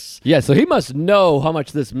 Focus. Yeah, so he must know how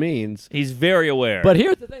much this means. He's very aware. But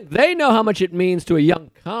here's the thing. They know how much it means to a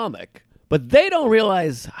young comic, but they don't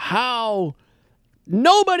realize how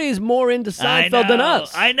nobody's more into Seinfeld than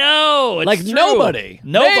us. I know. It's like true. nobody.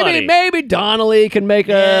 Nobody. Maybe Donnelly can make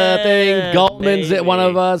a Yeah, thing. Goldman's maybe. one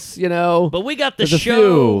of us, you know. But we got the There's a show.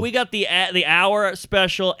 few. We got the hour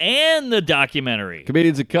special and the documentary.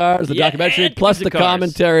 Comedians of Cars, the Yeah, documentary, and plus the Comedians of Cars.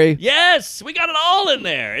 commentary. Yes, we got it all in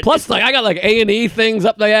there. Plus, I got like A&E things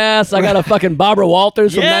up the ass. I got a fucking Barbara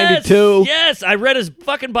Walters from yes, '92. Yes, I read his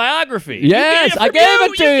fucking biography. Yes, I gave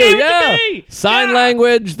it to you. Gave Yeah, it to me. sign Yeah.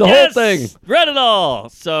 language, the Yes, whole thing. Read it all.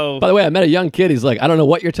 So By the way, I met a young kid. He's like, I don't know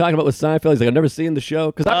what you're talking about with Seinfeld. He's like, I've never seen the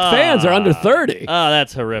show because our fans are under 30. Oh,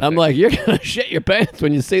 that's horrific. I'm like, you're gonna shit your pants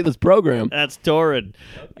when you see this program. That's torrid.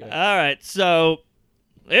 All right, so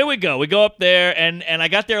here we go. We go up there, and I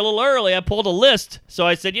got there a little early. I pulled a list, so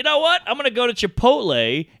I said, you know what? I'm going to go to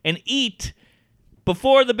Chipotle and eat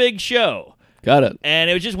before the big show. Got it. And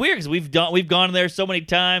it was just weird because we've gone there so many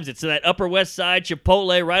times. It's that Upper West Side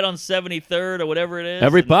Chipotle right on 73rd or whatever it is.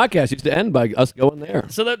 Every And podcast used to end by us going there.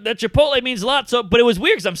 so that Chipotle means a lot. So, but it was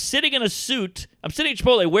weird because I'm sitting in a suit. I'm sitting at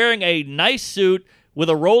Chipotle wearing a nice suit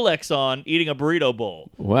with a Rolex on, eating a burrito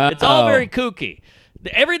bowl. Wow. It's all very kooky.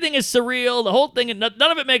 Everything is surreal. The whole thing, none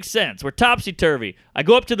of it makes sense. We're topsy-turvy. I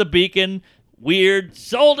go up to the Beacon. Weird.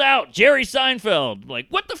 Sold out. Jerry Seinfeld. Like,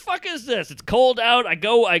 what the fuck is this? It's cold out. I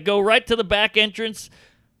go right to the back entrance.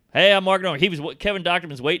 Hey, I'm Mark Norman. Kevin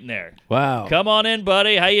Doctorman's waiting there. Wow. Come on in,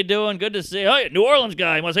 buddy. How you doing? Good to see you. Oh, yeah, New Orleans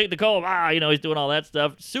guy. He must hate the cold. He's doing all that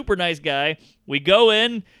stuff. Super nice guy. We go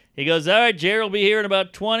in. He goes, all right, Jerry will be here in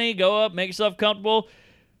about 20. Go up. Make yourself comfortable.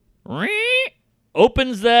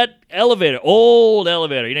 Opens that elevator. Old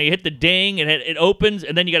elevator. You know, you hit the ding, and it opens,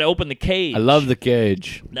 and then you got to open the cage. I love the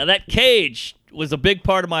cage. Now, that cage was a big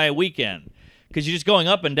part of my weekend because you're just going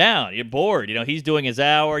up and down. You're bored. You know, he's doing his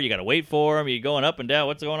hour. You got to wait for him. You're going up and down.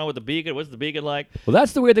 What's going on with the Beacon? What's the Beacon like? Well,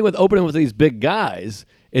 that's the weird thing with opening with these big guys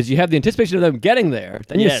is you have the anticipation of them getting there.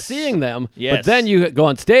 Then you're Yes. seeing them. Yes. But then you go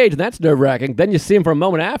on stage, and that's nerve-wracking. Then you see them for a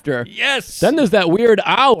moment after. Yes. Then there's that weird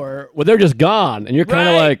hour where they're just gone, and you're kind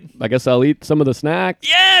of Right. like, I guess I'll eat some of the snacks.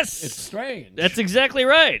 Yes. It's strange. That's exactly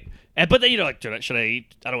right. But then, you know, like, should I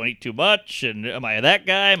eat? I don't want to eat too much. And am I that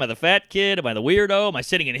guy? Am I the fat kid? Am I the weirdo? Am I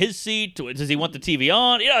sitting in his seat? Does he want the TV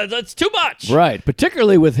on? You know, it's too much. Right,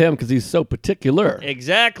 particularly with him because he's so particular.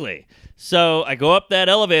 Exactly. So I go up that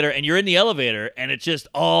elevator, and you're in the elevator, and it's just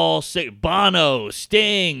all sick. Bono,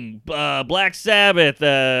 Sting, Black Sabbath,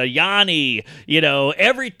 Yanni, you know,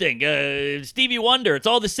 everything. Stevie Wonder. It's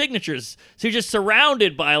all the signatures. So you're just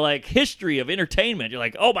surrounded by, like, history of entertainment. You're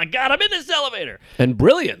like, oh, my God, I'm in this elevator. And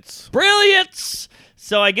brilliance. Brilliance!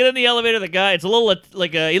 So I get in the elevator. The guy, it's a little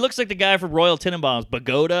like he looks like the guy from Royal Tenenbaums,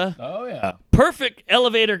 Pagoda. Oh, yeah. Perfect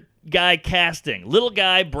elevator guy casting. Little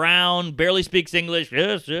guy, brown, barely speaks English.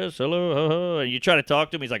 Yes, hello. And you try to talk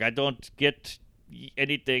to him. He's like, I don't get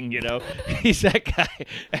anything, you know. He's that guy.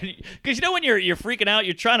 Because you know when you're freaking out,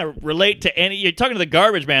 you're trying to relate to you're talking to the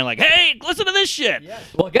garbage man like, hey, listen to this shit.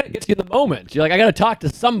 Well, again, it gets you in the moment. You're like, I got to talk to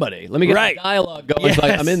somebody. Let me get Right. the dialogue going. It's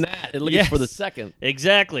like, Yes. I'm in that, at least Yes. for the second.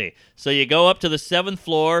 Exactly. So you go up to the 7th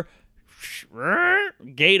floor.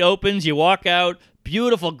 Gate opens. You walk out.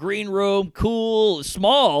 Beautiful green room. Cool.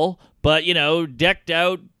 Small, but, you know, decked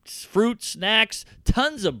out. Fruit, snacks,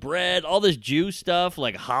 tons of bread, all this Jew stuff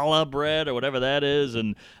like challah bread or whatever that is,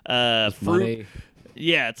 and fruit. Money.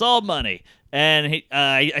 Yeah, it's all money. And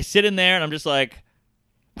I sit in there and I'm just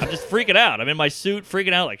freaking out. I'm in my suit,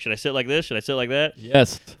 freaking out. Like, should I sit like this? Should I sit like that?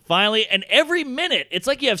 Yes. Finally, and every minute, it's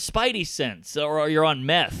like you have spidey sense or you're on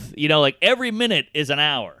meth. You know, like every minute is an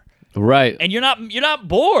hour. Right. And you're not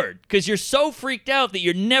bored because you're so freaked out that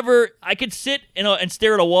you're never. I could sit and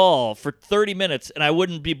stare at a wall for 30 minutes and I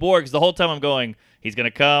wouldn't be bored because the whole time I'm going, he's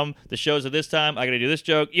gonna come. The show's at this time. I gotta do this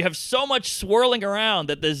joke. You have so much swirling around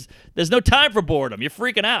that there's no time for boredom. You're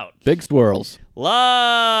freaking out. Big swirls.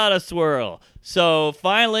 Lot of swirl. So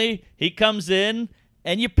finally, he comes in,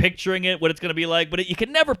 and you're picturing it, what it's going to be like, but you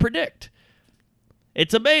can never predict.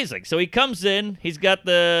 It's amazing. So he comes in, he's got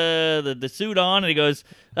the suit on, and he goes,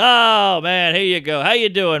 "Oh, man, here you go. How you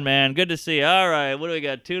doing, man? Good to see you. All right, what do we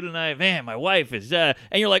got? 2 tonight? Man, my wife is, and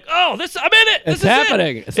you're like, "Oh, I'm in it. This It's is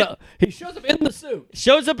happening. It. So he shows up in the suit.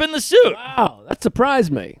 Shows up in the suit. Wow, that surprised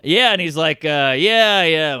me. Yeah, and he's like,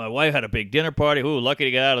 yeah, my wife had a big dinner party. Ooh, lucky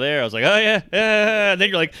to get out of there. I was like, oh, yeah. And then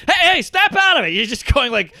you're like, hey, snap out of it. You're just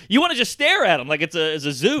going like, you want to just stare at him like it's a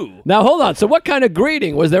zoo. Now hold on. So what kind of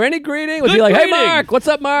greeting? Was there any greeting? Was Good he like, greeting. "Hey, Mark, what's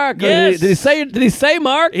up, Mark?" Or Yes. Did he say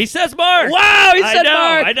Mark? He says Mark. Wow, he said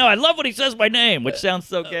Mark. I know. I love when he says my name, which sounds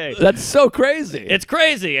so gay. That's so crazy. It's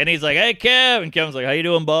crazy. And he's like, "Hey, Kev." And Kevin's like, "How you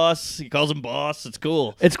doing, boss?" He calls him boss. It's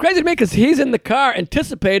cool. It's crazy to me because he's in the car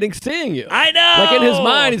anticipating seeing you. I know. Like in his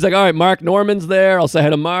mind, he's like, "All right, Mark Norman's there. I'll say hi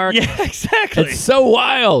to Mark." Yeah, exactly. It's so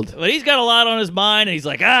wild. But he's got a lot on his mind, and he's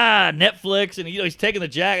like, Netflix, and he's taking the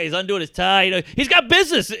jacket, he's undoing his tie. He's got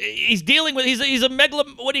business. He's dealing with. He's a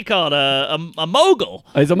what do you call it? A mogul,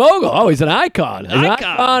 He's a mogul. Oh, he's an icon. An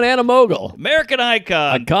icon and a mogul. American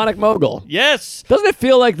icon. Iconic mogul. Yes. Doesn't it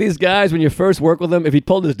feel like these guys, when you first work with them, if he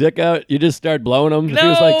pulled his dick out, you just start blowing him? If he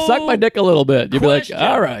was like, "Suck my dick a little bit," you'd Question. be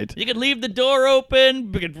like, "All right." You could leave the door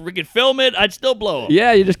open. We could film it. I'd still blow him.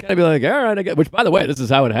 Yeah, you just kind of be like, "All right," I guess. Which, by the way, this is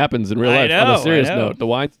how it happens in real I life. On know, a serious I know. note, the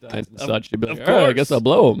Weinsteins and such, you'd be like, of "All right, I course. guess I'll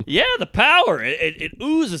blow him." Yeah, the power. It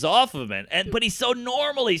oozes off of him. But he's so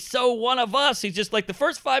normal. He's so one of us. He's just like the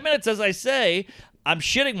first 5 minutes, as I say, I'm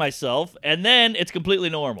shitting myself, and then it's completely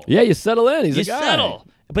normal. Yeah, you settle in. He's You a guy. settle.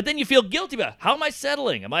 But then you feel guilty about it. How am I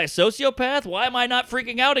settling? Am I a sociopath? Why am I not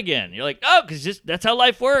freaking out again? You're like, oh, because that's how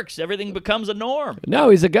life works. Everything becomes a norm. No,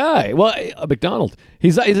 he's a guy. Well, McDonald.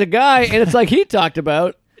 He's a guy, and it's like he talked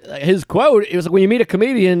about his quote. It was like, when you meet a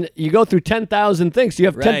comedian, you go through 10,000 things. So you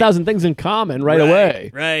have Right. 10,000 things in common right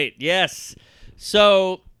away. Right, yes.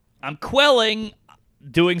 So I'm quelling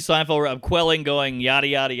doing Seinfeld. I'm quelling going yada,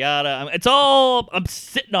 yada, yada. I'm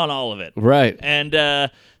sitting on all of it. Right. And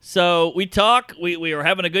so we talk. We were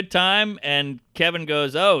having a good time, and Kevin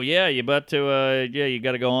goes, "Oh yeah, you about to? You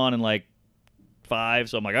got to go on in like 5."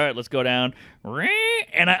 So I'm like, "All right, let's go down."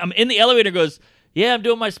 And I'm in the elevator. Goes, "Yeah, I'm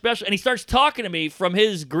doing my special." And he starts talking to me from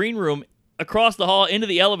his green room across the hall into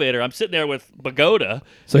the elevator. I'm sitting there with Pagoda.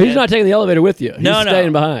 So he's not taking the elevator with you. He's No.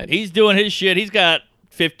 staying behind. He's doing his shit. He's got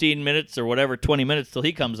 15 minutes or whatever, 20 minutes till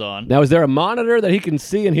he comes on. Now, is there a monitor that he can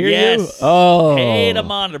see and hear you? Yes. Oh. Paid a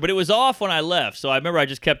monitor, but it was off when I left. So I remember I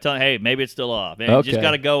just kept telling, hey, maybe it's still off. Man, you just Okay.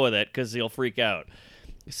 got to go with it because he'll freak out.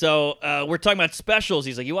 So we're talking about specials.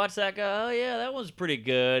 He's like, you watch that guy? Oh, yeah, that one's pretty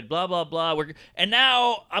good. Blah, blah, blah. And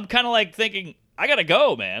now I'm kind of like thinking, I got to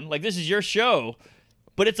go, man. Like, this is your show.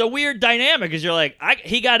 But it's a weird dynamic because you're like,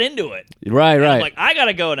 he got into it. Right, And right. I'm like, I got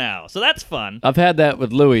to go now. So that's fun. I've had that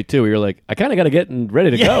with Louis, too. Where you're like, I kind of got to get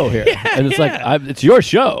ready to Yeah, go here. yeah, and it's yeah. like, it's your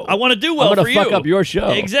show. I want to do well I'm for gonna you. fuck up your show.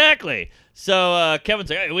 Exactly. So Kevin's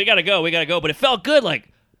like, hey, we gotta go. But it felt good. Like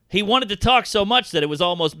he wanted to talk so much that it was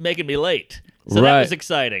almost making me late. So that Right. was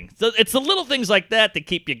exciting. So it's the little things like that that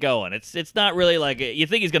keep you going. It's not really like you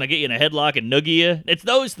think he's gonna get you in a headlock and noogie you. It's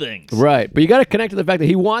those things. Right. But you got to connect to the fact that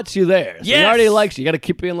he wants you there. So he Yes. already likes you. You got to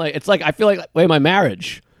keep being like, it's like, I feel like, wait, my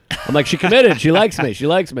marriage. I'm like, she committed. She likes me. She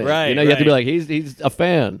likes me. Right, You know, you have to be right. like, he's a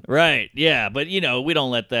fan. Right. Yeah. But we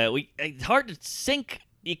don't let that. It's hard to sink.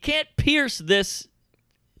 You can't pierce this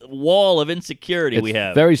wall of insecurity It's we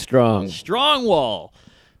have. very strong. Strong wall.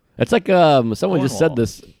 It's like someone just said Cornwall.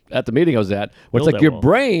 this at the meeting I was at, where it's Build like that your wall.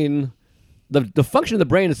 brain, the function of the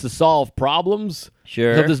brain is to solve problems.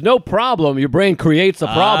 Sure. So if there's no problem, your brain creates a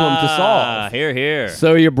problem to solve. Here.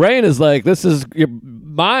 So your brain is like, this is, your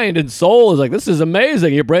mind and soul is like, this is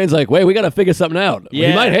amazing. Your brain's like, wait, we got to figure something out. Yeah.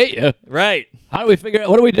 He might hate you. Right. How do we figure out,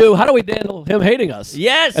 what do we do? How do we handle him hating us?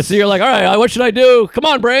 Yes. And so you're like, all right, what should I do? Come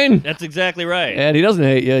on, brain. That's exactly right. And he doesn't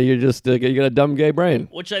hate you. You're just, you got a dumb gay brain.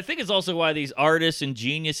 Which I think is also why these artists and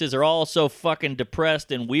geniuses are all so fucking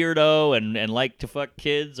depressed and weirdo and like to fuck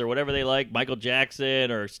kids or whatever they like. Michael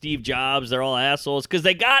Jackson or Steve Jobs, they're all assholes because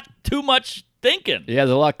they got too much thinking. Yeah,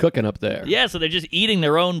 there's a lot cooking up there. Yeah, so they're just eating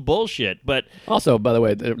their own bullshit. But Also, by the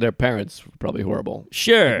way, their parents were probably horrible.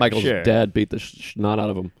 sure, Michael's sure. dad beat the snot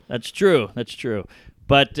out of him. That's true.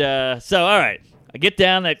 But so, all right. I get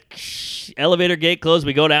down, that elevator gate closed,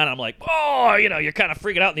 we go down, and I'm like, oh, you're kind of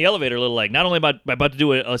freaking out in the elevator a little. Like, not only am I about to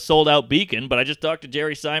do a sold-out Beacon, but I just talked to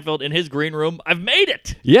Jerry Seinfeld in his green room. I've made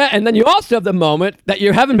it. Yeah, and then you also have the moment that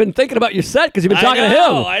you haven't been thinking about your set because you've been talking to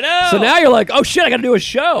him. I know. So now you're like, oh shit, I got to do a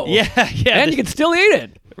show. Yeah. And you can still eat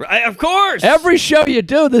it. Of course. Every show you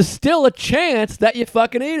do, there's still a chance that you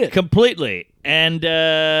fucking eat it. Completely. And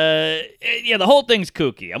yeah, the whole thing's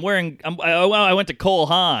kooky. I went to Cole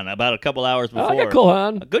Haan about a couple hours Oh, before. I got Cole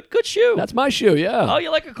Haan. A good shoe. That's my shoe, yeah. Oh,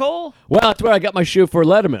 you like a Cole? Well, that's where I got my shoe for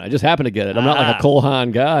Letterman. I just happened to get it. I'm not like a Cole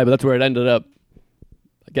Haan guy, but that's where it ended up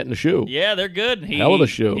getting the shoe. Yeah, they're good. Hell of a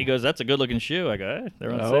shoe. He goes, that's a good-looking shoe. I go,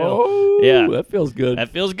 they're on sale. Oh, Yeah. that feels good. That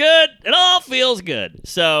feels good. It all feels good.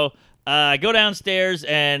 So I go downstairs,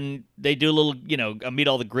 and they do a little, I meet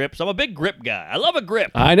all the grips. I'm a big grip guy. I love a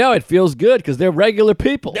grip. I know, it feels good because they're regular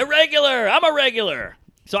people. They're regular. I'm a regular.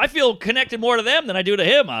 So I feel connected more to them than I do to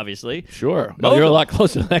him, obviously. Sure. Both Well, you're a of lot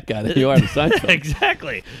closer to that guy than you are to Seinfeld.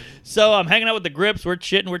 Exactly. So I'm hanging out with the grips. We're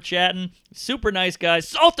chitting. We're chatting. Super nice guys.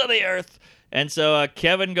 Salt of the earth. And so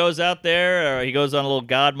Kevin goes out there. He goes on a little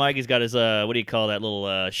God mic. He's got his, what do you call that,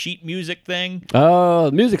 little sheet music thing?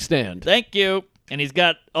 Oh, music stand. Thank you. And he's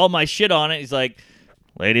got all my shit on it. He's like,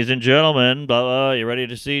 ladies and gentlemen, blah, blah, you ready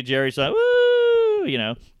to see Jerry Seinfeld?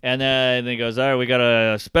 Woo, And then he goes, all right, we got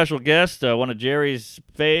a special guest, one of Jerry's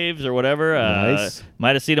faves or whatever. Nice.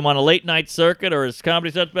 Might have seen him on a late night circuit or his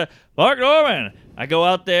comedy set. Mark Norman. I go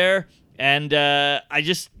out there. And I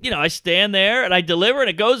just, I stand there and I deliver and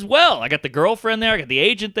it goes well. I got the girlfriend there. I got the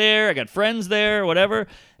agent there. I got friends there, whatever.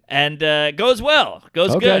 And it goes well.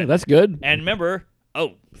 Goes Okay, good. that's good. And remember,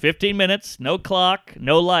 15 minutes, no clock,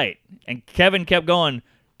 no light. And Kevin kept going,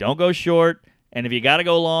 don't go short. And if you got to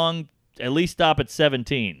go long, at least stop at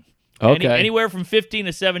 17. Okay. Anywhere from 15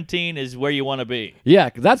 to 17 is where you want to be. Yeah,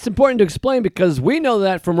 that's important to explain because we know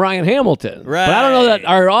that from Ryan Hamilton. Right. But I don't know that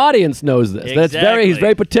our audience knows this. That's he's Exactly.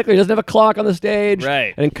 very particular. He doesn't have a clock on the stage.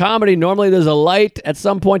 Right. And in comedy, normally there's a light at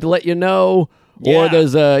some point to let you know, or Yeah.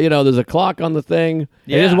 there's a clock on the thing.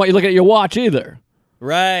 Yeah. He doesn't want you looking at your watch either.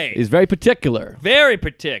 Right. He's very particular. Very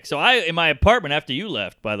particular. So in my apartment after you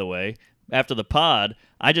left, by the way, after the pod,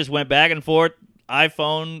 I just went back and forth,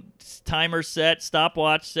 iPhone, timer set,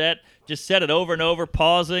 stopwatch set, just set it over and over,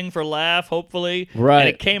 pausing for laugh, hopefully. Right. And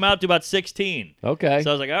it came out to about 16. Okay. So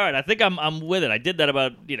I was like, all right, I think I'm with it. I did that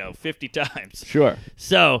about, 50 times. Sure.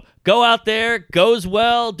 So go out there, goes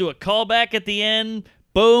well, do a callback at the end,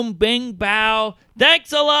 boom, bing, bow.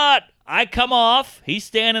 Thanks a lot. I come off. He's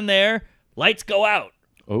standing there. Lights go out.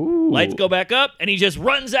 Ooh. Lights go back up, and he just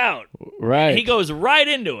runs out. Right. He goes right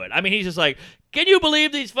into it. I mean, he's just like, can you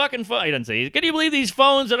believe these fucking phones? He doesn't say, can you believe these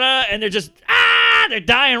phones? And they're just, they're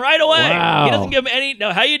dying right away. Wow. He doesn't give them any,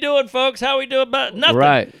 no, how you doing, folks? How we doing? But nothing.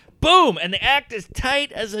 Right. Boom. And the act is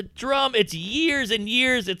tight as a drum. It's years and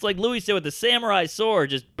years. It's like Louis said with the samurai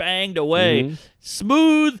sword, just banged away. Mm-hmm.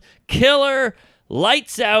 Smooth, killer,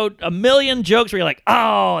 lights out, a million jokes where you're like,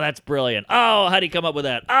 oh, that's brilliant. Oh, how'd he come up with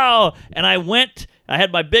that? Oh, and I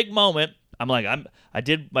had my big moment. I'm like, I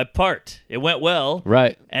did my part. It went well.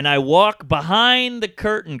 Right. And I walk behind the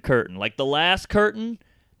curtain, like the last curtain.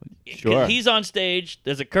 Sure. He's on stage.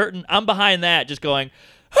 There's a curtain. I'm behind that, just going,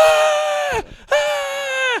 ah,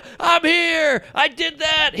 ah, I'm here. I did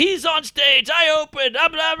that. He's on stage. I opened. Blah,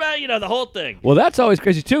 blah, blah, the whole thing. Well, that's always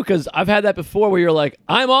crazy too, because I've had that before, where you're like,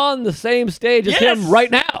 I'm on the same stage as Yes. him right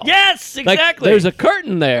now. Yes, Like, exactly. there's a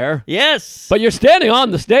curtain there, yes. but you're standing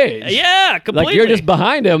on the stage. Yeah, completely. Like you're just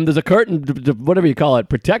behind him. There's a curtain, whatever you call it,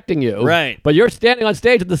 protecting you. Right. But you're standing on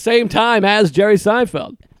stage at the same time as Jerry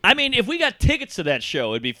Seinfeld. I mean, if we got tickets to that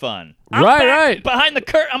show, it'd be fun. I'm Right, back right. Behind the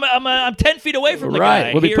curtain. I'm 10 feet away from the Right.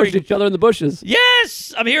 guy. We'll be hearing- pushing each other in the bushes.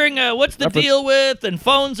 Yes, I'm hearing what's the Reference. deal with, and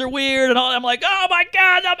phones are weird, and all. I'm like, oh my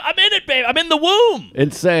god, I'm in it, babe. I'm in the womb.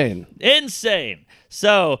 Insane. Insane.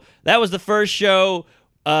 So that was the first show.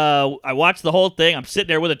 I watched the whole thing. I'm sitting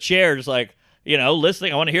there with a chair, just like,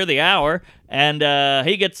 listening. I want to hear the hour. And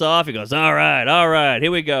he gets off. He goes, all right, here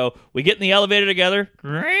we go. We get in the elevator together.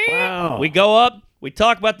 Wow. We go up. We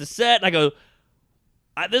talk about the set. And I go,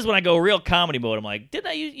 this is when I go real comedy mode. I'm like, didn't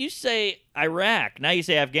I? You say Iraq. Now you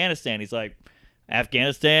say Afghanistan. He's like,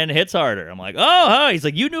 Afghanistan hits harder. I'm like, oh, huh. He's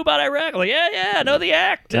like, you knew about Iraq? I'm like, yeah, I know the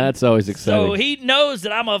act. And That's always exciting. so he knows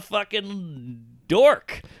that I'm a fucking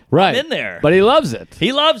dork. right. I'm in there. But he loves it.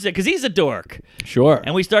 He loves it because he's a dork. Sure.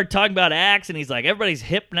 And we start talking about acts, and he's like, everybody's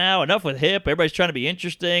hip now. Enough with hip. Everybody's trying to be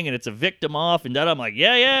interesting, and it's a victim off. And I'm like,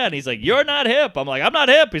 yeah. And he's like, you're not hip. I'm like, I'm not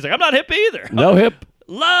hip. He's like, I'm not hip either. No hip.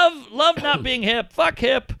 Love not being hip. Fuck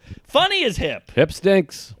hip. Funny is hip. Hip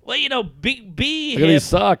stinks. Well, be Look at hip. these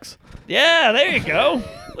socks. Yeah, there you go.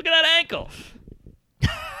 Look at that ankle.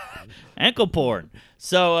 Ankle porn.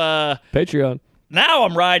 So, Patreon. now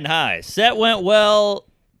I'm riding high. Set went well.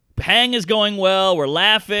 Hang is going well. We're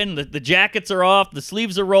laughing. The jackets are off. The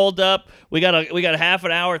sleeves are rolled up. We got a half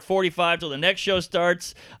an hour at 45 till the next show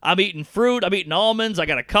starts. I'm eating fruit. I'm eating almonds. I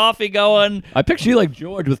got a coffee going. I picture you like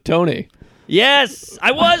George with Tony. Yes,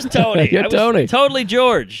 I was Tony. You're I was Tony. Totally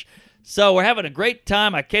George. So we're having a great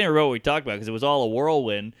time. I can't even remember what we talked about because it was all a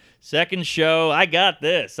whirlwind. Second show, I got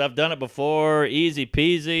this. I've done it before. Easy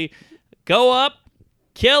peasy. Go up,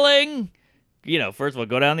 killing. First of all,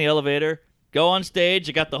 go down the elevator. Go on stage.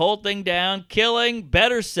 I got the whole thing down. Killing.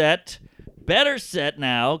 Better set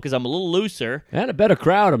now because I'm a little looser. And a better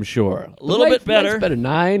crowd, I'm sure. A little bit better. Better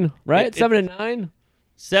 9, right? 7 and 9?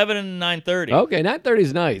 7 and 9:30. Okay, 9:30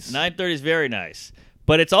 is nice. 9:30 is very nice.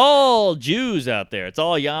 But it's all Jews out there. It's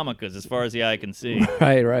all yarmulkes as far as the eye can see.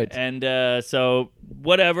 Right. And so,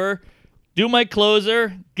 whatever. Do my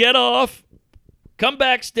closer. Get off. Come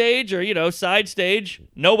backstage or, side stage.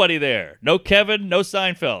 Nobody there. No Kevin, no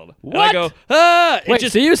Seinfeld. What? And I go, Wait,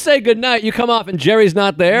 so you say goodnight, you come off and Jerry's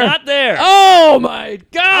not there? Not there. Oh, my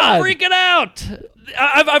God. I'm freaking out.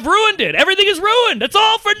 I've ruined it. Everything is ruined. It's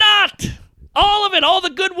all for naught. All of it. All the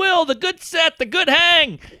goodwill, the good set, the good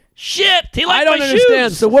hang. Shit, he liked I don't my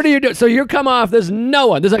understand. shoes. So what do you do? So you come off, there's no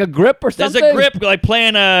one. There's like a grip or something? There's a grip like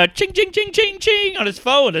playing ching, ching, ching, ching, ching on his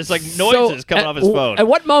phone. There's like noises coming off his phone. At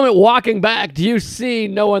what moment walking back do you see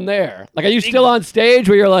no one there? Like, are you still on stage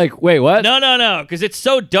where you're like, wait, what? No, because it's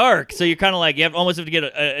so dark. So you're kind of like, almost have to get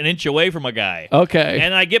an inch away from a guy. Okay.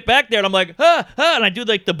 And I get back there and I'm like, and I do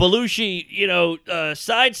like the Belushi,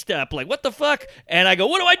 sidestep. Like, what the fuck? And I go,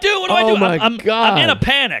 what do I do? What do I do? My I'm God. in a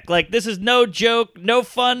panic. Like, this is no joke, no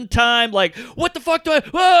fun time. Like, what the fuck do I,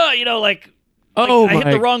 Oh, I hit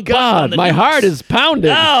my the wrong button God. on the My nukes. heart is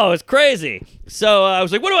pounding. Oh, it's crazy. So I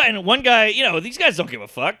was like, what do I? And one guy, these guys don't give a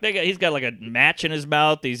fuck. He's got like a match in his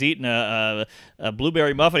mouth. He's eating a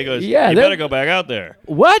blueberry muffin. He goes, Yeah, you better go back out there.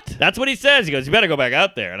 What? That's what he says. He goes, you better go back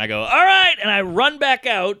out there. And I go, all right. And I run back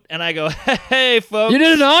out and I go, hey, folks. You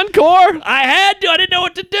did an encore? I had to. I didn't know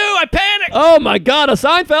what to do. I panicked. Oh, my God. A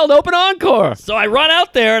Seinfeld open encore. So I run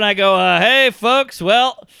out there and I go, hey, folks,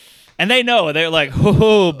 well... And they know. They're like,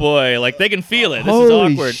 oh, boy. Like, they can feel it. This is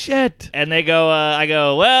Holy awkward. shit. And they go, I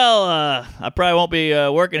go, well, I probably won't be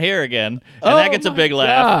working here again. And that gets a big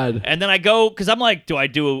laugh. God. And then I go, because I'm like, do I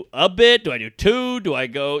do a bit? Do I do two? Do I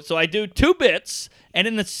go? So I do 2 bits. And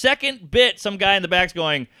in the second bit, some guy in the back's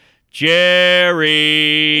going,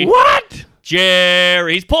 Jerry. What?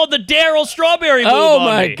 Jerry. He's pulled the Daryl Strawberry move Oh, on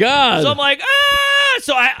my me. God. So I'm like,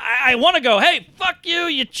 So I want to go, hey, fuck you,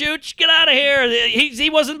 you chooch, get out of here. He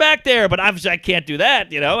wasn't back there, but obviously I can't do that,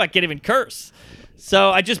 I can't even curse. So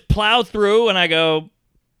I just plow through and I go,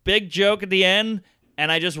 big joke at the end,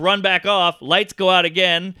 and I just run back off. Lights go out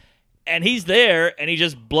again, and he's there, and he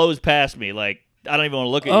just blows past me. Like, I don't even want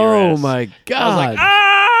to look at your ass. Oh, my God.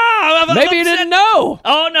 I was like, Maybe you didn't know.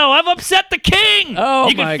 Oh, no, I've upset the king. Oh,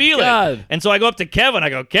 you can my feel God. it. And so I go up to Kevin. I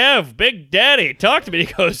go, Kev, Big Daddy, talk to me.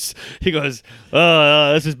 He goes,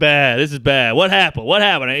 oh, this is bad. This is bad. What happened? What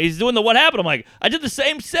happened? And he's doing the what happened. I'm like, I did the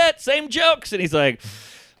same set, same jokes. And he's like,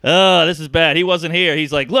 oh, this is bad. He wasn't here.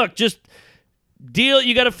 He's like, look, just deal.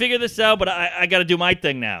 You got to figure this out, but I got to do my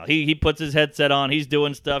thing now. He puts his headset on. He's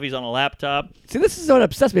doing stuff. He's on a laptop. See, this is what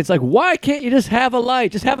upsets me. It's like, why can't you just have a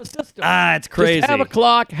light? Just have a system. It's crazy. Just have a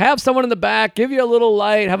clock. Have someone in the back. Give you a little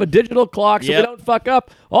light. Have a digital clock so we Yep. don't fuck up.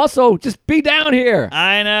 Also, just be down here.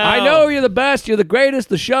 I know. I know you're the best. You're the greatest.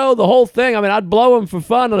 The show, the whole thing. I mean, I'd blow him for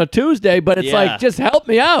fun on a Tuesday, but it's Yeah. like, just help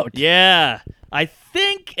me out. Yeah. I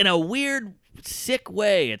think in a weird, sick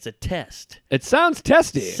way, it's a test. It sounds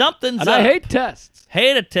testy. Something's and up. I hate tests.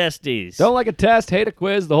 Hate a testes. Don't like a test. Hate a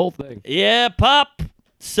quiz. The whole thing. Yeah, Pop.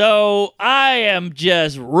 So I am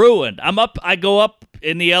just ruined. I go up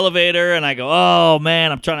in the elevator and I go, oh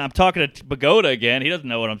man, I'm talking to Pagoda again. He doesn't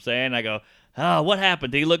know what I'm saying. I go, oh, what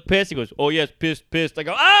happened? Did he look pissed? He goes, oh yes, pissed. I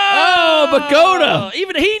go, oh, Pagoda.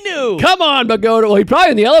 Even he knew. Come on, Pagoda. Well, he's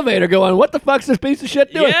probably in the elevator going, what the fuck's this piece of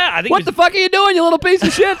shit doing? Yeah, I think what he's- the fuck are you doing, you little piece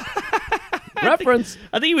of shit? Reference.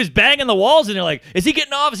 I think he was banging the walls and they're like, is he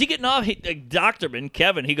getting off? Is he getting off? Doctorman,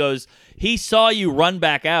 Kevin, he goes, he saw you run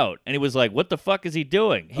back out. And he was like, what the fuck is he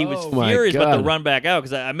doing? He was Oh, my furious about to God. run back out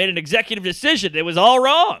because I made an executive decision. It was all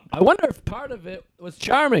wrong. I wonder if part of it was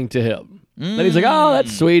charming to him. Then he's like, oh,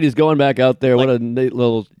 that's sweet. He's going back out there. What a neat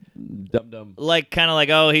little dum-dum. Like, kind of like,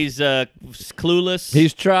 oh, he's clueless.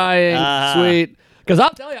 He's trying. Sweet. Because I'll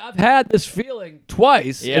tell you, I've had this feeling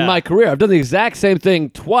twice Yeah. in my career. I've done the exact same thing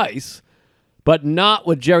twice, but not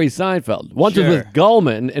with Jerry Seinfeld. Once was Sure. with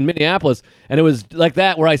Gulman in Minneapolis, and it was like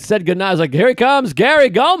that where I said goodnight. I was like, here he comes, Gary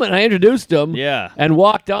Gulman. I introduced him Yeah. and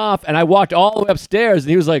walked off, and I walked all the way upstairs, and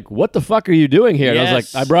he was like, what the fuck are you doing here? And I was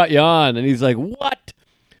Yes. like, I brought you on. And he's like, what?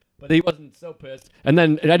 But he wasn't so pissed. And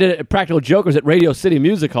then I did it at Practical Jokers at Radio City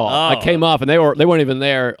Music Hall. I Oh. came off, and they weren't even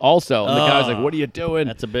there also. And the guy was like, Oh. what are you doing?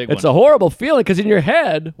 That's a big It's one. a horrible feeling because in your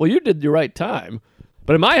head, well, you did the right time. But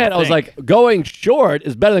But in my head, I was think. like, going short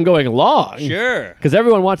is better than going long. Sure. Because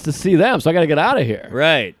everyone wants to see them, so I got to get out of here.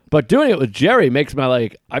 Right. But doing it with Jerry makes I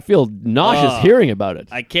feel nauseous hearing about it.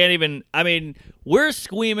 I can't even. I mean, we're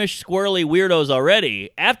squeamish, squirrely weirdos already.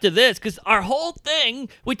 After this, because our whole thing,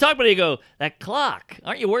 we talked about it. You go, that clock.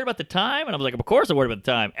 Aren't you worried about the time? And I was like, of course I'm worried about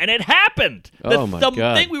the time. And it happened. Oh, my the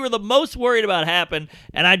God. thing we were the most worried about happened.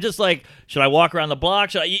 And I'm just like, should I walk around the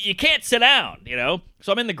block? You can't sit down, you know.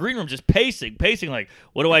 So I'm in the green room just pacing. Like,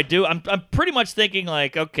 what do I do? I'm pretty much thinking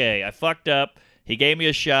like, okay, I fucked up. He gave me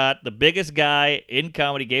a shot. The biggest guy in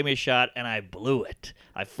comedy gave me a shot, and I blew it.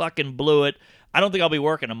 I fucking blew it. I don't think I'll be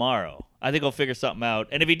working tomorrow. I think I'll figure something out.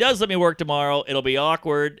 And if he does let me work tomorrow, it'll be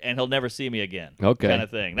awkward, and he'll never see me again. Okay. Kind of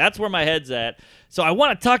thing. That's where my head's at. So I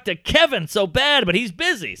want to talk to Kevin so bad, but he's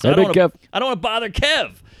busy. So I Hey, don't Kev. want to bother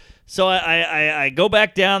Kev. So I go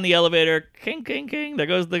back down the elevator. King, king, king. There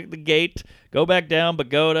goes the gate. Go back down.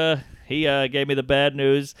 Pagoda. He gave me the bad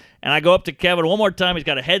news. And I go up to Kevin one more time. He's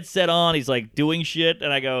got a headset on. He's like doing shit.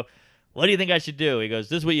 And I go, what do you think I should do? He goes,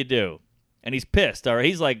 this is what you do. And he's pissed. Or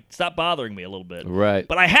he's like, stop bothering me a little bit. Right.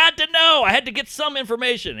 But I had to know. I had to get some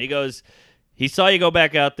information. He goes, he saw you go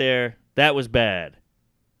back out there. That was bad.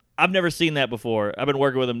 I've never seen that before. I've been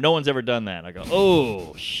working with him. No one's ever done that. I go,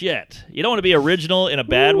 oh, shit. You don't want to be original in a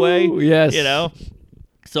bad way. Yes. You know?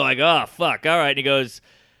 So I go, oh, fuck. All right. And he goes,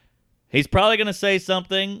 he's probably going to say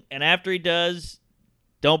something. And after he does,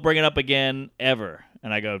 don't bring it up again ever.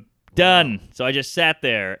 And I go, done. So I just sat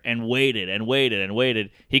there and waited and waited and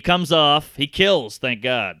waited. He comes off. He kills, thank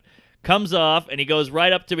God. Comes off, and he goes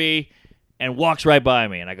right up to me and walks right by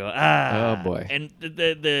me. And I go, ah. Oh, boy. And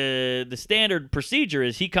the standard procedure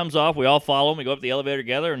is he comes off, we all follow him, we go up the elevator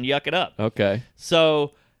together and yuck it up. Okay.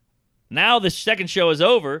 So now the second show is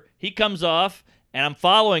over. He comes off, and I'm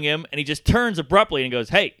following him, and he just turns abruptly and goes,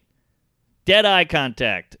 hey, dead eye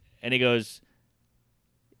contact. And he goes,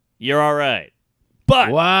 you're all right. But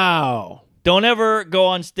Wow. don't ever go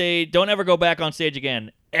on stage. Don't ever go back on stage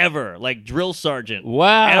again. Ever. Like drill sergeant.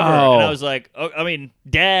 Wow. Ever. And I was like, oh, I mean,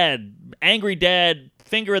 dad, angry dad,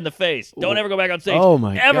 finger in the face. Don't ever go back on stage. Oh,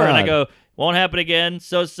 my ever. And I God. go, won't happen again.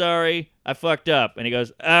 So sorry. I fucked up. And he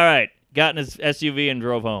goes, all right. Got in his SUV and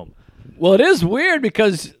drove home. Well, it is weird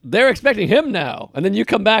because they're expecting him now, and then you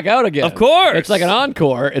come back out again. Of course. It's like an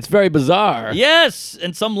encore. It's very bizarre. Yes.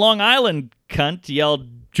 And some Long Island cunt yelled,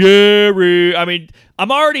 Jerry. I mean,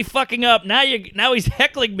 I'm already fucking up. Now he's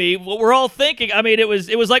heckling me. What we're all thinking. I mean, it was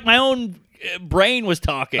like my own brain was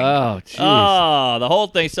talking. Oh, jeez. Oh, the whole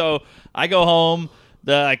thing. So I go home.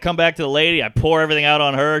 I come back to the lady. I pour everything out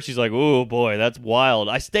on her. She's like, "Oh boy, that's wild."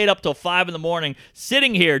 I stayed up till 5 a.m,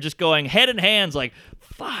 sitting here, just going head in hands, like,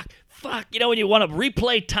 "Fuck." You know, when you want to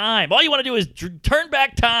replay time, all you want to do is turn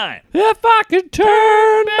back time. If I could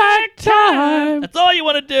turn back time. That's all you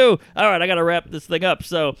want to do. All right, I got to wrap this thing up.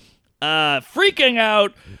 So, freaking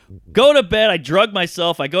out, go to bed. I drug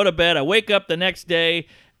myself. I go to bed. I wake up the next day,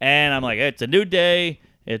 and I'm like, it's a new day.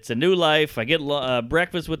 It's a new life. I get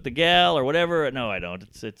breakfast with the gal or whatever. No, I don't.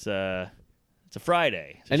 It's a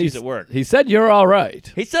Friday. So And she's at work. He said you're all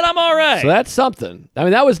right. He said I'm all right. So that's something. I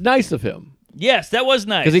mean, that was nice of him. Yes, that was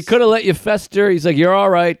nice. Because he could have let you fester. He's like, you're all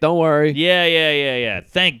right. Don't worry. Yeah.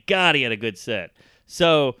 Thank God he had a good set.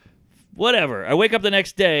 So, whatever. I wake up the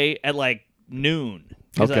next day at like noon.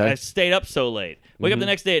 Because Okay. I stayed up so late. Wake up the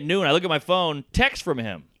next day at noon. I look at my phone. Text from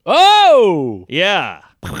him. Oh! Yeah.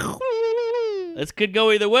 This could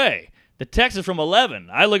go either way. The text is from 11.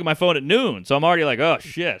 I look at my phone at noon. So I'm already like, oh,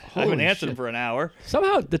 shit. I've been Holy answering shit. for an hour.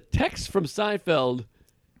 Somehow the text from Seinfeld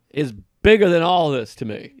is bigger than all this to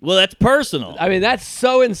me. Well, that's personal. I mean, that's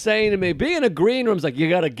so insane to me. Being in a green room's like, you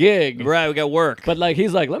got a gig. Right, we got work. But like,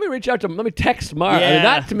 he's like, let me reach out to him. Let me text Mark. I mean, Yeah.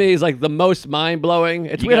 that to me is like the most mind-blowing.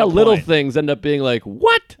 It's You weird got how a little point. things end up being like,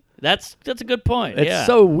 what? That's a good point. It's yeah.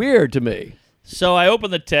 so weird to me. So I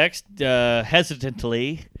open the text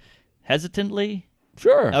hesitantly.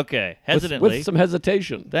 Sure. Okay, With- hesitantly. With some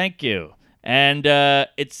hesitation. Thank you. And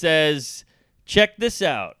it says, check this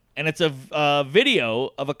out. And it's a video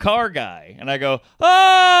of a car guy. And I go, oh!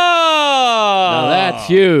 Now that's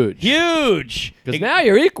huge. Huge. Because now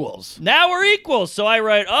you're equals. Now we're equals. So I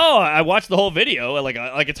write, I watched the whole video like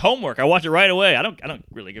it's homework. I watch it right away. I don't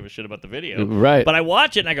really give a shit about the video. Right. But I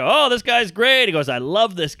watch it and I go, oh, this guy's great. He goes, I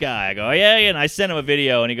love this guy. I go, oh, yeah. And I sent him a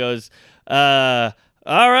video and he goes, all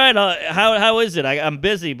right, how is it? I'm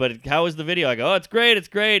busy, but how is the video? I go, oh, it's great.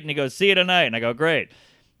 And he goes, see you tonight. And I go, great.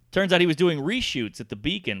 Turns out he was doing reshoots at the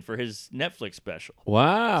Beacon for his Netflix special.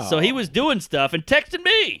 Wow. So he was doing stuff and texting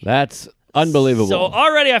me. That's Unbelievable. So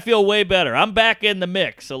already I feel way better. I'm back in the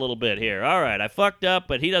mix a little bit here. All right, I fucked up,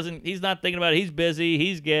 but he's not thinking about it. He's busy.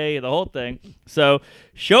 He's gay, the whole thing. So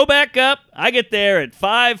show back up. I get there at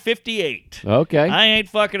 5:58. Okay. I ain't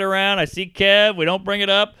fucking around. I see Kev. We don't bring it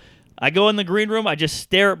up. I go in the green room. I just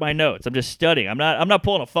stare at my notes. I'm just studying. I'm not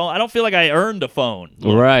pulling a phone. I don't feel like I earned a phone.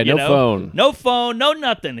 Right, You no know? phone. No phone, no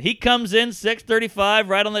nothing. He comes in 6:35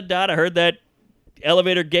 right on the dot. I heard that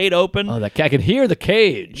elevator gate open. Oh, I can hear the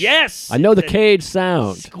cage. Yes. I know the cage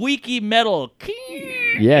sound. Squeaky metal.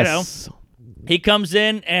 Yes. He comes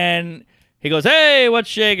in and he goes, "Hey, what's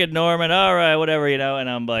shaking, Norman? All right, whatever, And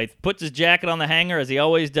I'm like, puts his jacket on the hanger as he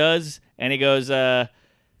always does, and he goes,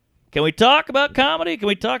 "Can we talk about comedy? Can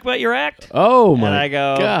we talk about your act?" Oh and my I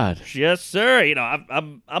go, God. "Yes, sir.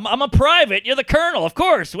 I'm a private. You're the colonel, of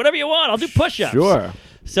course. Whatever you want, I'll do push-ups." Sure.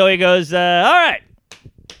 So he goes, "All right.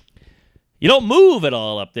 You don't move at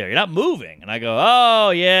all up there. You're not moving." And I go, "Oh,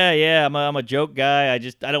 yeah. I'm a joke guy. I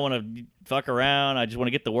don't want to fuck around. I just want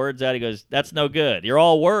to get the words out." He goes, "That's no good. You're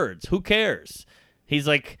all words. Who cares?" He's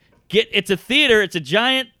like, it's a theater. It's a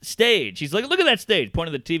giant stage. He's like, "Look at that stage,"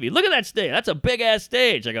 pointing at the TV. "Look at that stage. That's a big-ass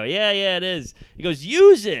stage." I go, yeah, it is. He goes,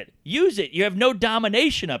 use it. You have no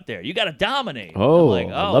domination up there. You got to dominate." Oh, I'm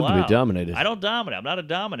like, I'd love to be wow. dominated. I don't dominate. I'm not a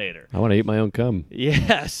dominator. I want to eat my own cum.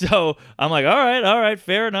 Yeah, so I'm like, all right,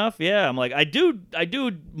 fair enough. Yeah, I'm like, I do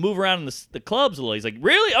move around in the clubs a little. He's like,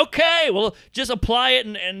 "Really? Okay, well, just apply it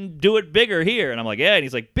and do it bigger here." And I'm like, "Yeah." And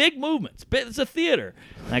he's like, "Big movements. It's a theater."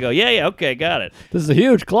 And I go, yeah, okay, got it. This is a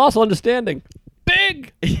huge, colossal understanding.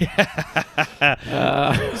 Big.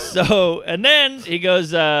 So, and then he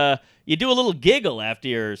goes, "You do a little giggle after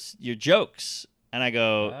your jokes." And I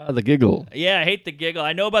go, The giggle. "Yeah, I hate the giggle.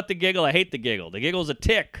 I know about the giggle. I hate the giggle. The giggle's a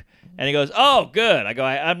tick." And he goes, "Oh, good." I go,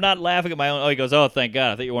 I'm not laughing at my own. Oh, he goes, "Oh, thank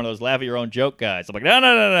God. I thought you were one of those laugh at your own joke guys." I'm like,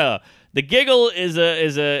 no. The giggle is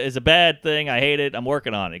a bad thing. I hate it. I'm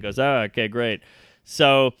working on it. He goes, "Oh, okay, great."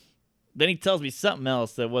 So then he tells me something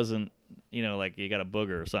else that wasn't, like you got a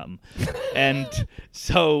booger or something. And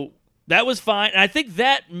so that was fine. And I think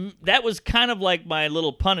that was kind of like my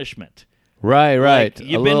little punishment. Right. Like,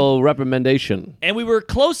 A little reprimandation. And we were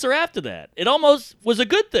closer after that. It almost was a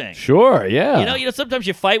good thing. Sure, yeah. You know, sometimes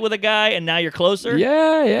you fight with a guy and now you're closer.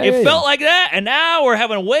 Yeah. It felt like that, and now we're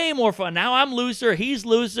having way more fun. Now I'm looser, he's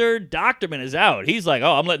looser. Doctorman is out. He's like,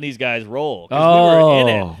 "Oh, I'm letting these guys roll." 'Cause we were in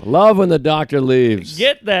it. Love when the doctor leaves.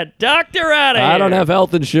 Get that doctor out of here. I don't have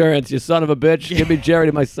health insurance, you son of a bitch. Give me Jerry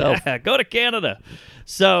to myself. Go to Canada.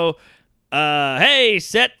 So, hey,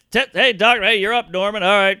 hey, doctor, hey, you're up, Norman. All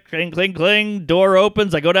right, cling, cling, cling. Door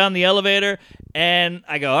opens. I go down the elevator, and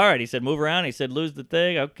I go, all right. He said, move around. He said, lose the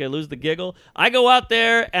thing. Okay, lose the giggle. I go out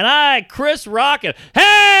there, and Chris Rocket.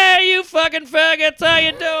 Hey, you fucking faggots, how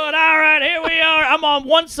you doing? All right, here we are. I'm on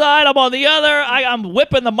one side. I'm on the other. I'm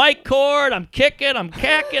whipping the mic cord. I'm kicking. I'm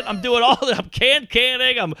cacking. I'm doing all that. I'm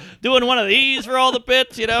canning. I'm doing one of these for all the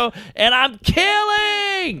bits, and I'm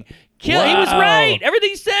killing. He was right. Everything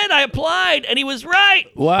he said, I applied, and he was right.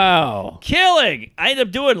 Wow. Killing. I ended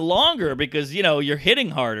up doing longer because, you're hitting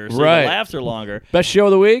harder, so Right. the laughs are longer. Best show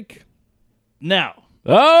of the week? Now,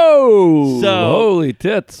 Oh! So- Holy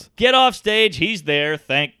tits. get off stage. He's there.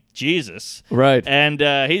 Thank Jesus. Right. And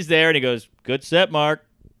he's there, and he goes, "Good set, Mark.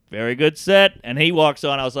 Very good set." And he walks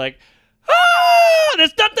on. I was like,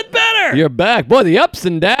 there's nothing better. You're back. Boy, the ups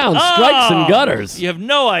and downs, strikes and gutters. You have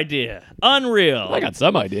no idea. Unreal. I got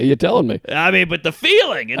some idea. You're telling me. I mean, but the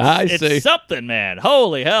feeling, I see. it's something, man.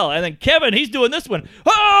 Holy hell. And then Kevin, he's doing this one.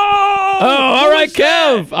 Oh, All right,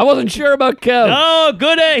 Kev. I wasn't sure about Kev. Oh,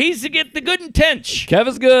 good. He's to get the good intention. Kev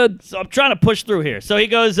is good. So I'm trying to push through here. So he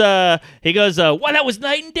goes, wow, that was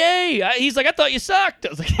night and day. He's like, I thought you sucked. I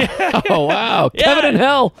was like, yeah. Oh, wow. Yeah. Kevin in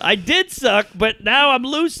hell. I did suck, but now I'm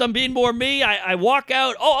loose. I'm being more me. I walk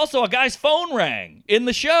out. Oh, also, a guy's phone rang in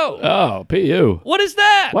the show. Oh, P.U. What is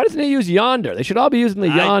that? Why doesn't he use Yonder? They should all be using the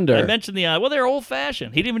Yonder. I mentioned the well, they're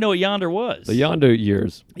old-fashioned. He didn't even know what Yonder was. The Yonder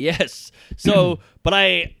years. Yes. So, but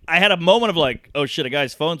I had a moment of like, oh shit, a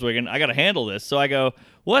guy's phone's ringing. I got to handle this. So I go,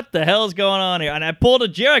 what the hell is going on here? And I pulled a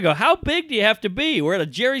Jerry. I go, how big do you have to be? We're at a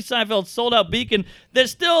Jerry Seinfeld sold-out Beacon.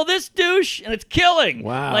 There's still this douche, and it's killing.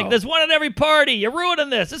 Wow. Like, there's one at every party. You're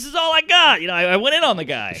ruining this. This is all I got. I went in on the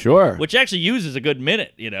guy. Sure. Which actually uses a good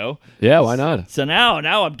minute, Yeah, why not? So now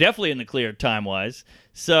I'm definitely in the clear time-wise.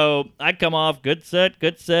 So I come off, good set.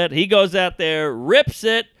 He goes out there, rips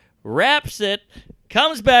it, wraps it,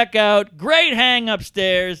 comes back out, great hang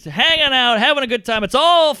upstairs, hanging out, having a good time. It's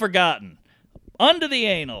all forgotten. Under the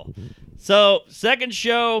anal. So, second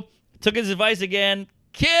show, took his advice again,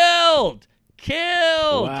 killed.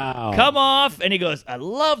 Wow. Come off, and he goes, I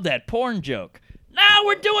love that porn joke. Now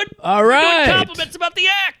we're doing All right. compliments about the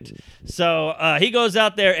act. So he goes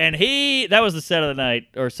out there, and that was the set of the night,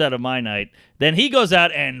 or set of my night. Then he goes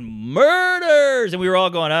out and murders, and we were all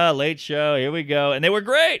going, late show, here we go. And they were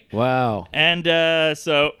great. Wow. And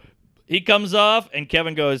so he comes off, and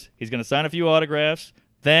Kevin goes, he's going to sign a few autographs.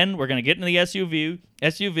 Then we're going to get in the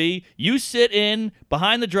SUV. You sit in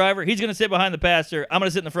behind the driver. He's going to sit behind the passenger. I'm going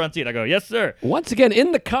to sit in the front seat. I go, yes, sir. Once again,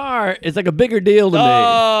 in the car is like a bigger deal to me.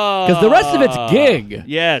 Oh. Because the rest of it's gig.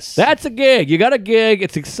 Yes. That's a gig. You got a gig.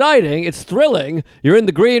 It's exciting. It's thrilling. You're in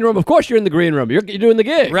the green room. Of course you're in the green room. You're doing the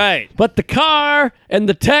gig. Right. But the car and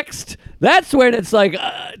the text, that's when it's like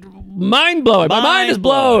mind-blowing. My mind is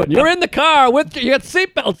blown. You're in the car you got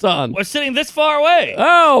seatbelts on. We're sitting this far away.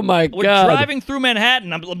 Oh, my We're God. driving through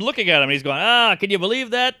Manhattan. I'm looking at him, and he's going, can you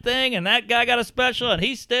believe that thing? And that guy got a special, and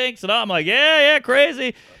he stinks. And I'm like, yeah,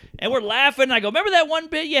 crazy. And we're laughing. And I go, remember that one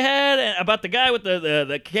bit you had about the guy with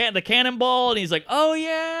the cannonball? And he's like, oh,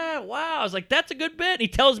 yeah, wow. I was like, that's a good bit. And he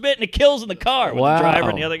tells a bit, and it kills in the car with the driver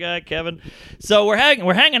and the other guy, Kevin. So we're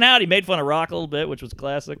hanging out. He made fun of Rock a little bit, which was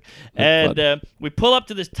classic. And we pull up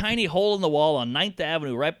to this tiny hole in the wall on 9th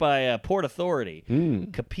Avenue right by Port Authority.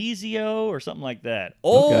 Capizio or something like that.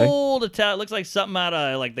 Old Italian. Looks like something out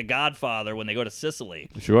of like The Godfather when they go to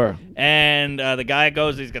Sicily. Sure. And the guy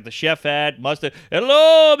goes, he's got the chef hat, mustard.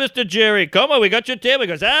 Hello, Mr. Jerry. Come on, we got your table. He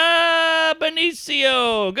goes,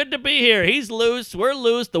 Benicio. Good to be here. He's loose. We're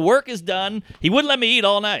loose. The work is done. He wouldn't let me eat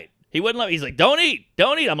all night. He's like, don't eat.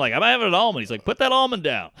 I'm like, I'm having an almond. He's like, put that almond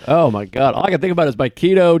down. Oh, my God. All I can think about is my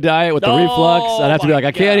keto diet with the reflux. I'd have to be like,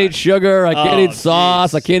 I can't God. eat sugar. I can't eat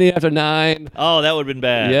sauce. Geez. I can't eat after 9. Oh, that would have been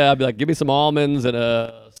bad. Yeah, I'd be like, give me some almonds and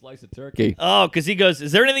a slice of turkey. Oh, because he goes,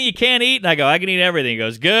 is there anything you can't eat? And I go, I can eat everything. He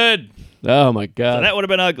goes, good. Oh, my God. So that would have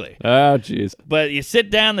been ugly. Oh, jeez. But you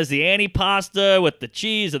sit down, there's the antipasta with the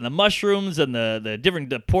cheese and the mushrooms and the different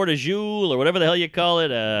portajoule or whatever the hell you call it.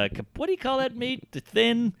 What do you call that meat? The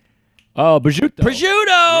thin? Oh, prosciutto.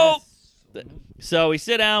 Prosciutto! Yes. So we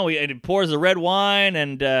sit down, and he pours the red wine,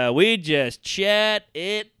 and we just chat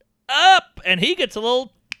it up. And he gets a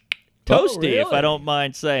little toasty, really? if I don't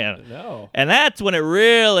mind saying. No. And that's when it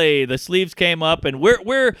really, the sleeves came up, and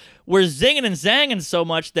we're zinging and zanging so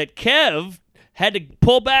much that Kev had to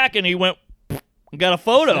pull back, and he went and got a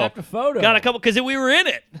photo. Snapped a photo. Got a couple, because we were in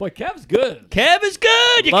it. Boy, Kev's good. Kev is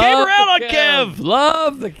good. You Love came around on the Kev.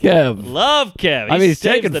 Love the Kev. Love Kev. I mean, he's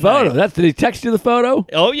saves taking the photos. night. Did he text you the photo?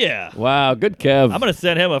 Oh, yeah. Wow, good Kev. I'm going to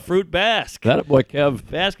send him a fruit basket. That boy, Kev.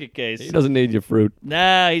 Basket case. He doesn't need your fruit.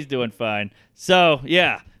 Nah, he's doing fine. So,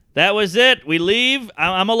 yeah, that was it. We leave.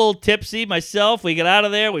 I'm a little tipsy myself. We get out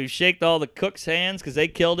of there. We shaked all the cooks' hands because they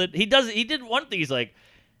killed it. He did one thing. He's like,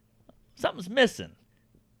 something's missing.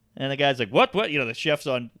 And the guy's like, what? You know, the chef's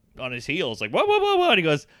on his heels. Like, what? And he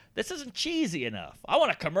goes, this isn't cheesy enough. I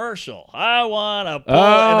want a commercial. I want a pull.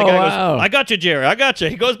 And the guy wow. goes, I got you, Jerry. I got you.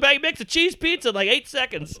 He goes back, makes a cheese pizza in like 8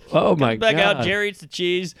 seconds. Oh, my Comes back God. out. Jerry eats the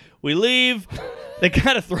cheese. We leave. They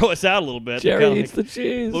kind of throw us out a little bit. Jerry They're kinda eats the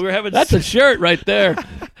cheese. Well, we were having That's a shirt right there.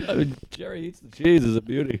 I mean, Jerry eats the cheese is a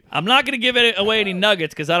beauty. I'm not going to give away any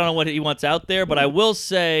nuggets because I don't know what he wants out there, but I will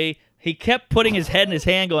say he kept putting his head in his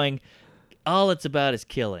hand going, all it's about is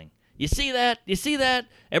killing. You see that? You see that?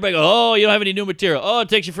 Everybody go, oh, you don't have any new material. Oh, it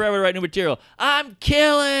takes you forever to write new material. I'm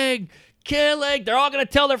killing. They're all going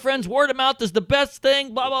to tell their friends word of mouth is the best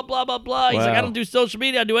thing, blah, blah, blah, blah, blah. He's like, Wow. I don't do social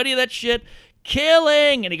media. I don't do any of that shit.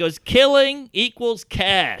 Killing. And he goes, killing equals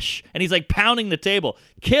cash. And he's like pounding the table.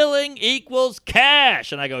 Killing equals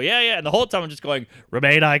cash. And I go, yeah. And the whole time I'm just going,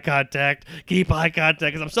 remain eye contact, keep eye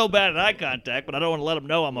contact. Because I'm so bad at eye contact, but I don't want to let him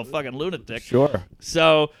know I'm a fucking lunatic. Sure.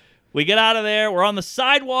 So we get out of there. We're on the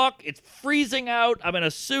sidewalk. It's freezing out. I'm in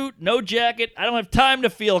a suit, no jacket. I don't have time to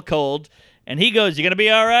feel cold. And he goes, you going to be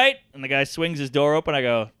all right? And the guy swings his door open. I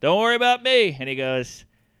go, don't worry about me. And he goes,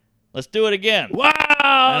 let's do it again.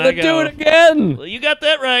 Wow, And they I go, do it again. Well, you got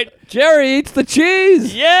that right. Jerry eats the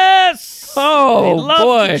cheese. Yes. Oh, he loves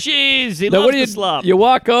boy. the cheese. He Now, loves what do the slop. You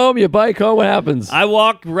walk home, you bike home, what happens? I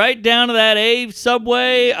walk right down to that A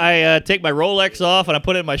subway. I take my Rolex off and I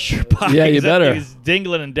put it in my shirt pocket. Yeah, you 'cause that better. thing's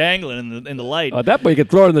dingling and dangling in the light. At that point, you can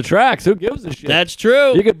throw it in the tracks. Who gives a shit? That's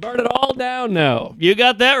true. You can burn it all down now. You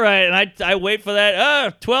got that right. And I wait for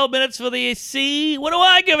that. 12 minutes for the C. What do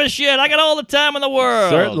I give a shit? I got all the time in the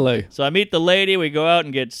world. Certainly. So I meet the lady. We go out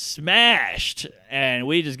and get smashed. And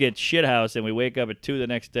we just get shithoused. And we wake up at 2 the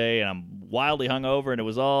next day. And I'm wildly hungover. And it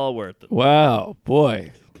was all worth it. Wow,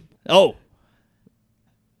 boy. Oh.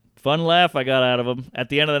 Fun laugh I got out of him. At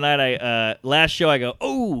the end of the night, last show, I go,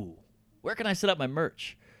 oh, where can I set up my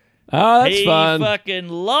merch? Oh, that's he fun. fucking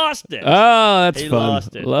lost it. Oh, that's He fun.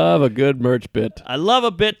 lost it. Love a good merch bit. I love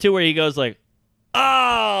a bit too where he goes like,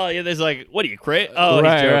 "Oh, yeah." There's like, "What are you crazy?" Oh,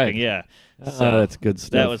 Right, he's joking. right. Yeah. So that's good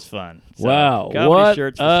stuff. That was fun. So, Wow. comedy What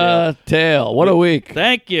shirts for a sale. tale. What a week.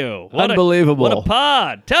 Thank you. Unbelievable. What a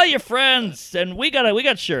pod. Tell your friends, and we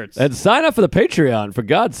got shirts. And sign up for the Patreon, for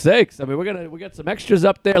God's sakes. I mean, we got some extras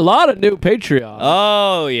up there. A lot of new Patreon.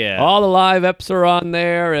 Oh yeah. All the live eps are on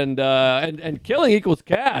there, and killing equals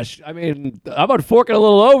cash. I mean, how about forking a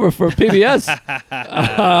little over for PBS?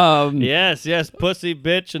 Yes, pussy,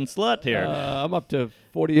 bitch, and slut here. I'm up to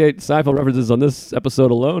 48 Seinfeld references on this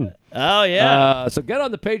episode alone. Oh yeah. So get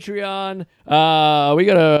on the Patreon. We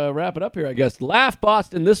gotta wrap it up here, I guess. Laugh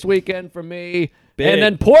Boston this weekend for me, Big. and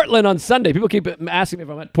then Portland on Sunday. People keep asking me if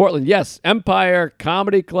I'm at Portland. Yes, Empire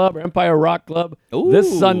Comedy Club or Empire Rock Club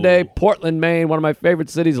this Ooh. Sunday. Portland, Maine, one of my favorite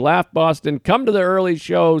cities. Laugh Boston. Come to the early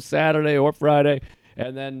show Saturday or Friday.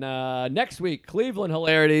 And then next week, Cleveland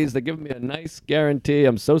Hilarities. They're giving me a nice guarantee.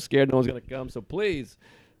 I'm so scared no one's going to come. So please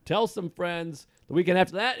tell some friends. The weekend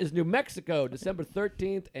after that is New Mexico, December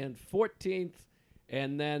 13th and 14th.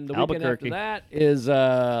 And then the weekend after Albuquerque. that is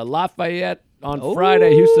Lafayette on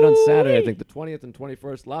Friday, Houston on Saturday, I think, the 20th and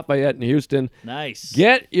 21st. Lafayette and Houston. Nice.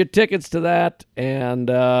 Get your tickets to that and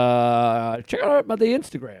check out the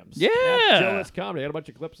Instagrams. Yeah. Joe S. Comedy. I got a bunch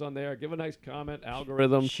of clips on there. Give a nice comment,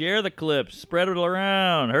 algorithm. Share the clips. Spread it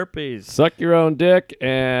around. Herpes. Suck your own dick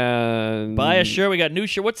and Buy a shirt. We got new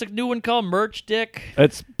shirt. What's the new one called? Merch Dick?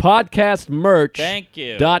 It's podcastmerch.com. Thank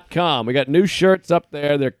you. We got new shirts up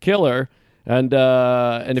there. They're killer. And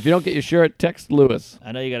if you don't get your shirt, text Lewis.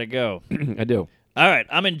 I know you got to go. I do. All right,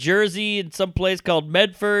 I'm in Jersey in some place called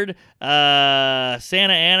Medford.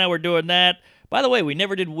 Santa Ana, we're doing that. By the way, we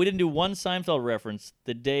didn't do one Seinfeld reference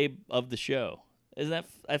the day of the show. Isn't that?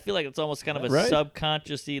 I feel like it's almost kind of a Right?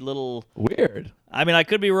 subconscious-y little. Weird. I mean, I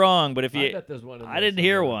could be wrong, but if you, I bet there's one in I there didn't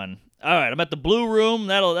hear somewhere. one. All right, I'm at the Blue Room.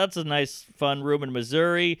 That's a nice, fun room in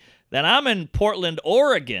Missouri. Then I'm in Portland,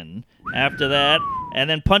 Oregon. After that, and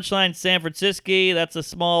then Punchline San Francisco. That's a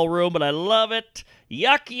small room, but I love it.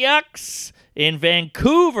 Yuck Yucks in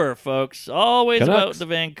Vancouver, folks. Always Canucks. about the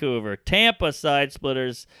Vancouver. Tampa Side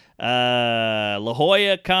Splitters. La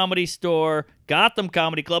Jolla Comedy Store. Gotham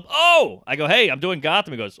Comedy Club. Oh, I go, hey, I'm doing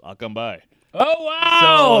Gotham. He goes, I'll come by. Oh, wow.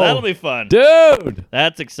 So that'll be fun. Dude,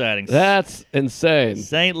 That's exciting. that's insane.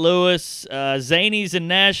 St. Louis, Zanies in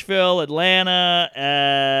Nashville, Atlanta,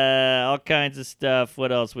 all kinds of stuff.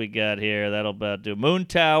 What else we got here? That'll about do. Moon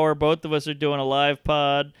Tower. Both of us are doing a live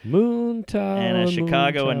pod. Moon Tower. And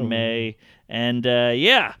Chicago in May. And,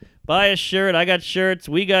 yeah, buy a shirt. I got shirts.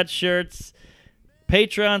 We got shirts.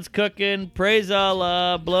 Patreon's cooking. Praise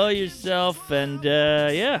Allah. Blow yourself. And,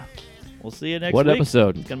 yeah, we'll see you next What week.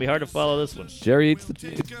 episode? It's going to be hard to follow this one. Jerry eats the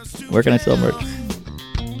cheese. Where can I sell merch?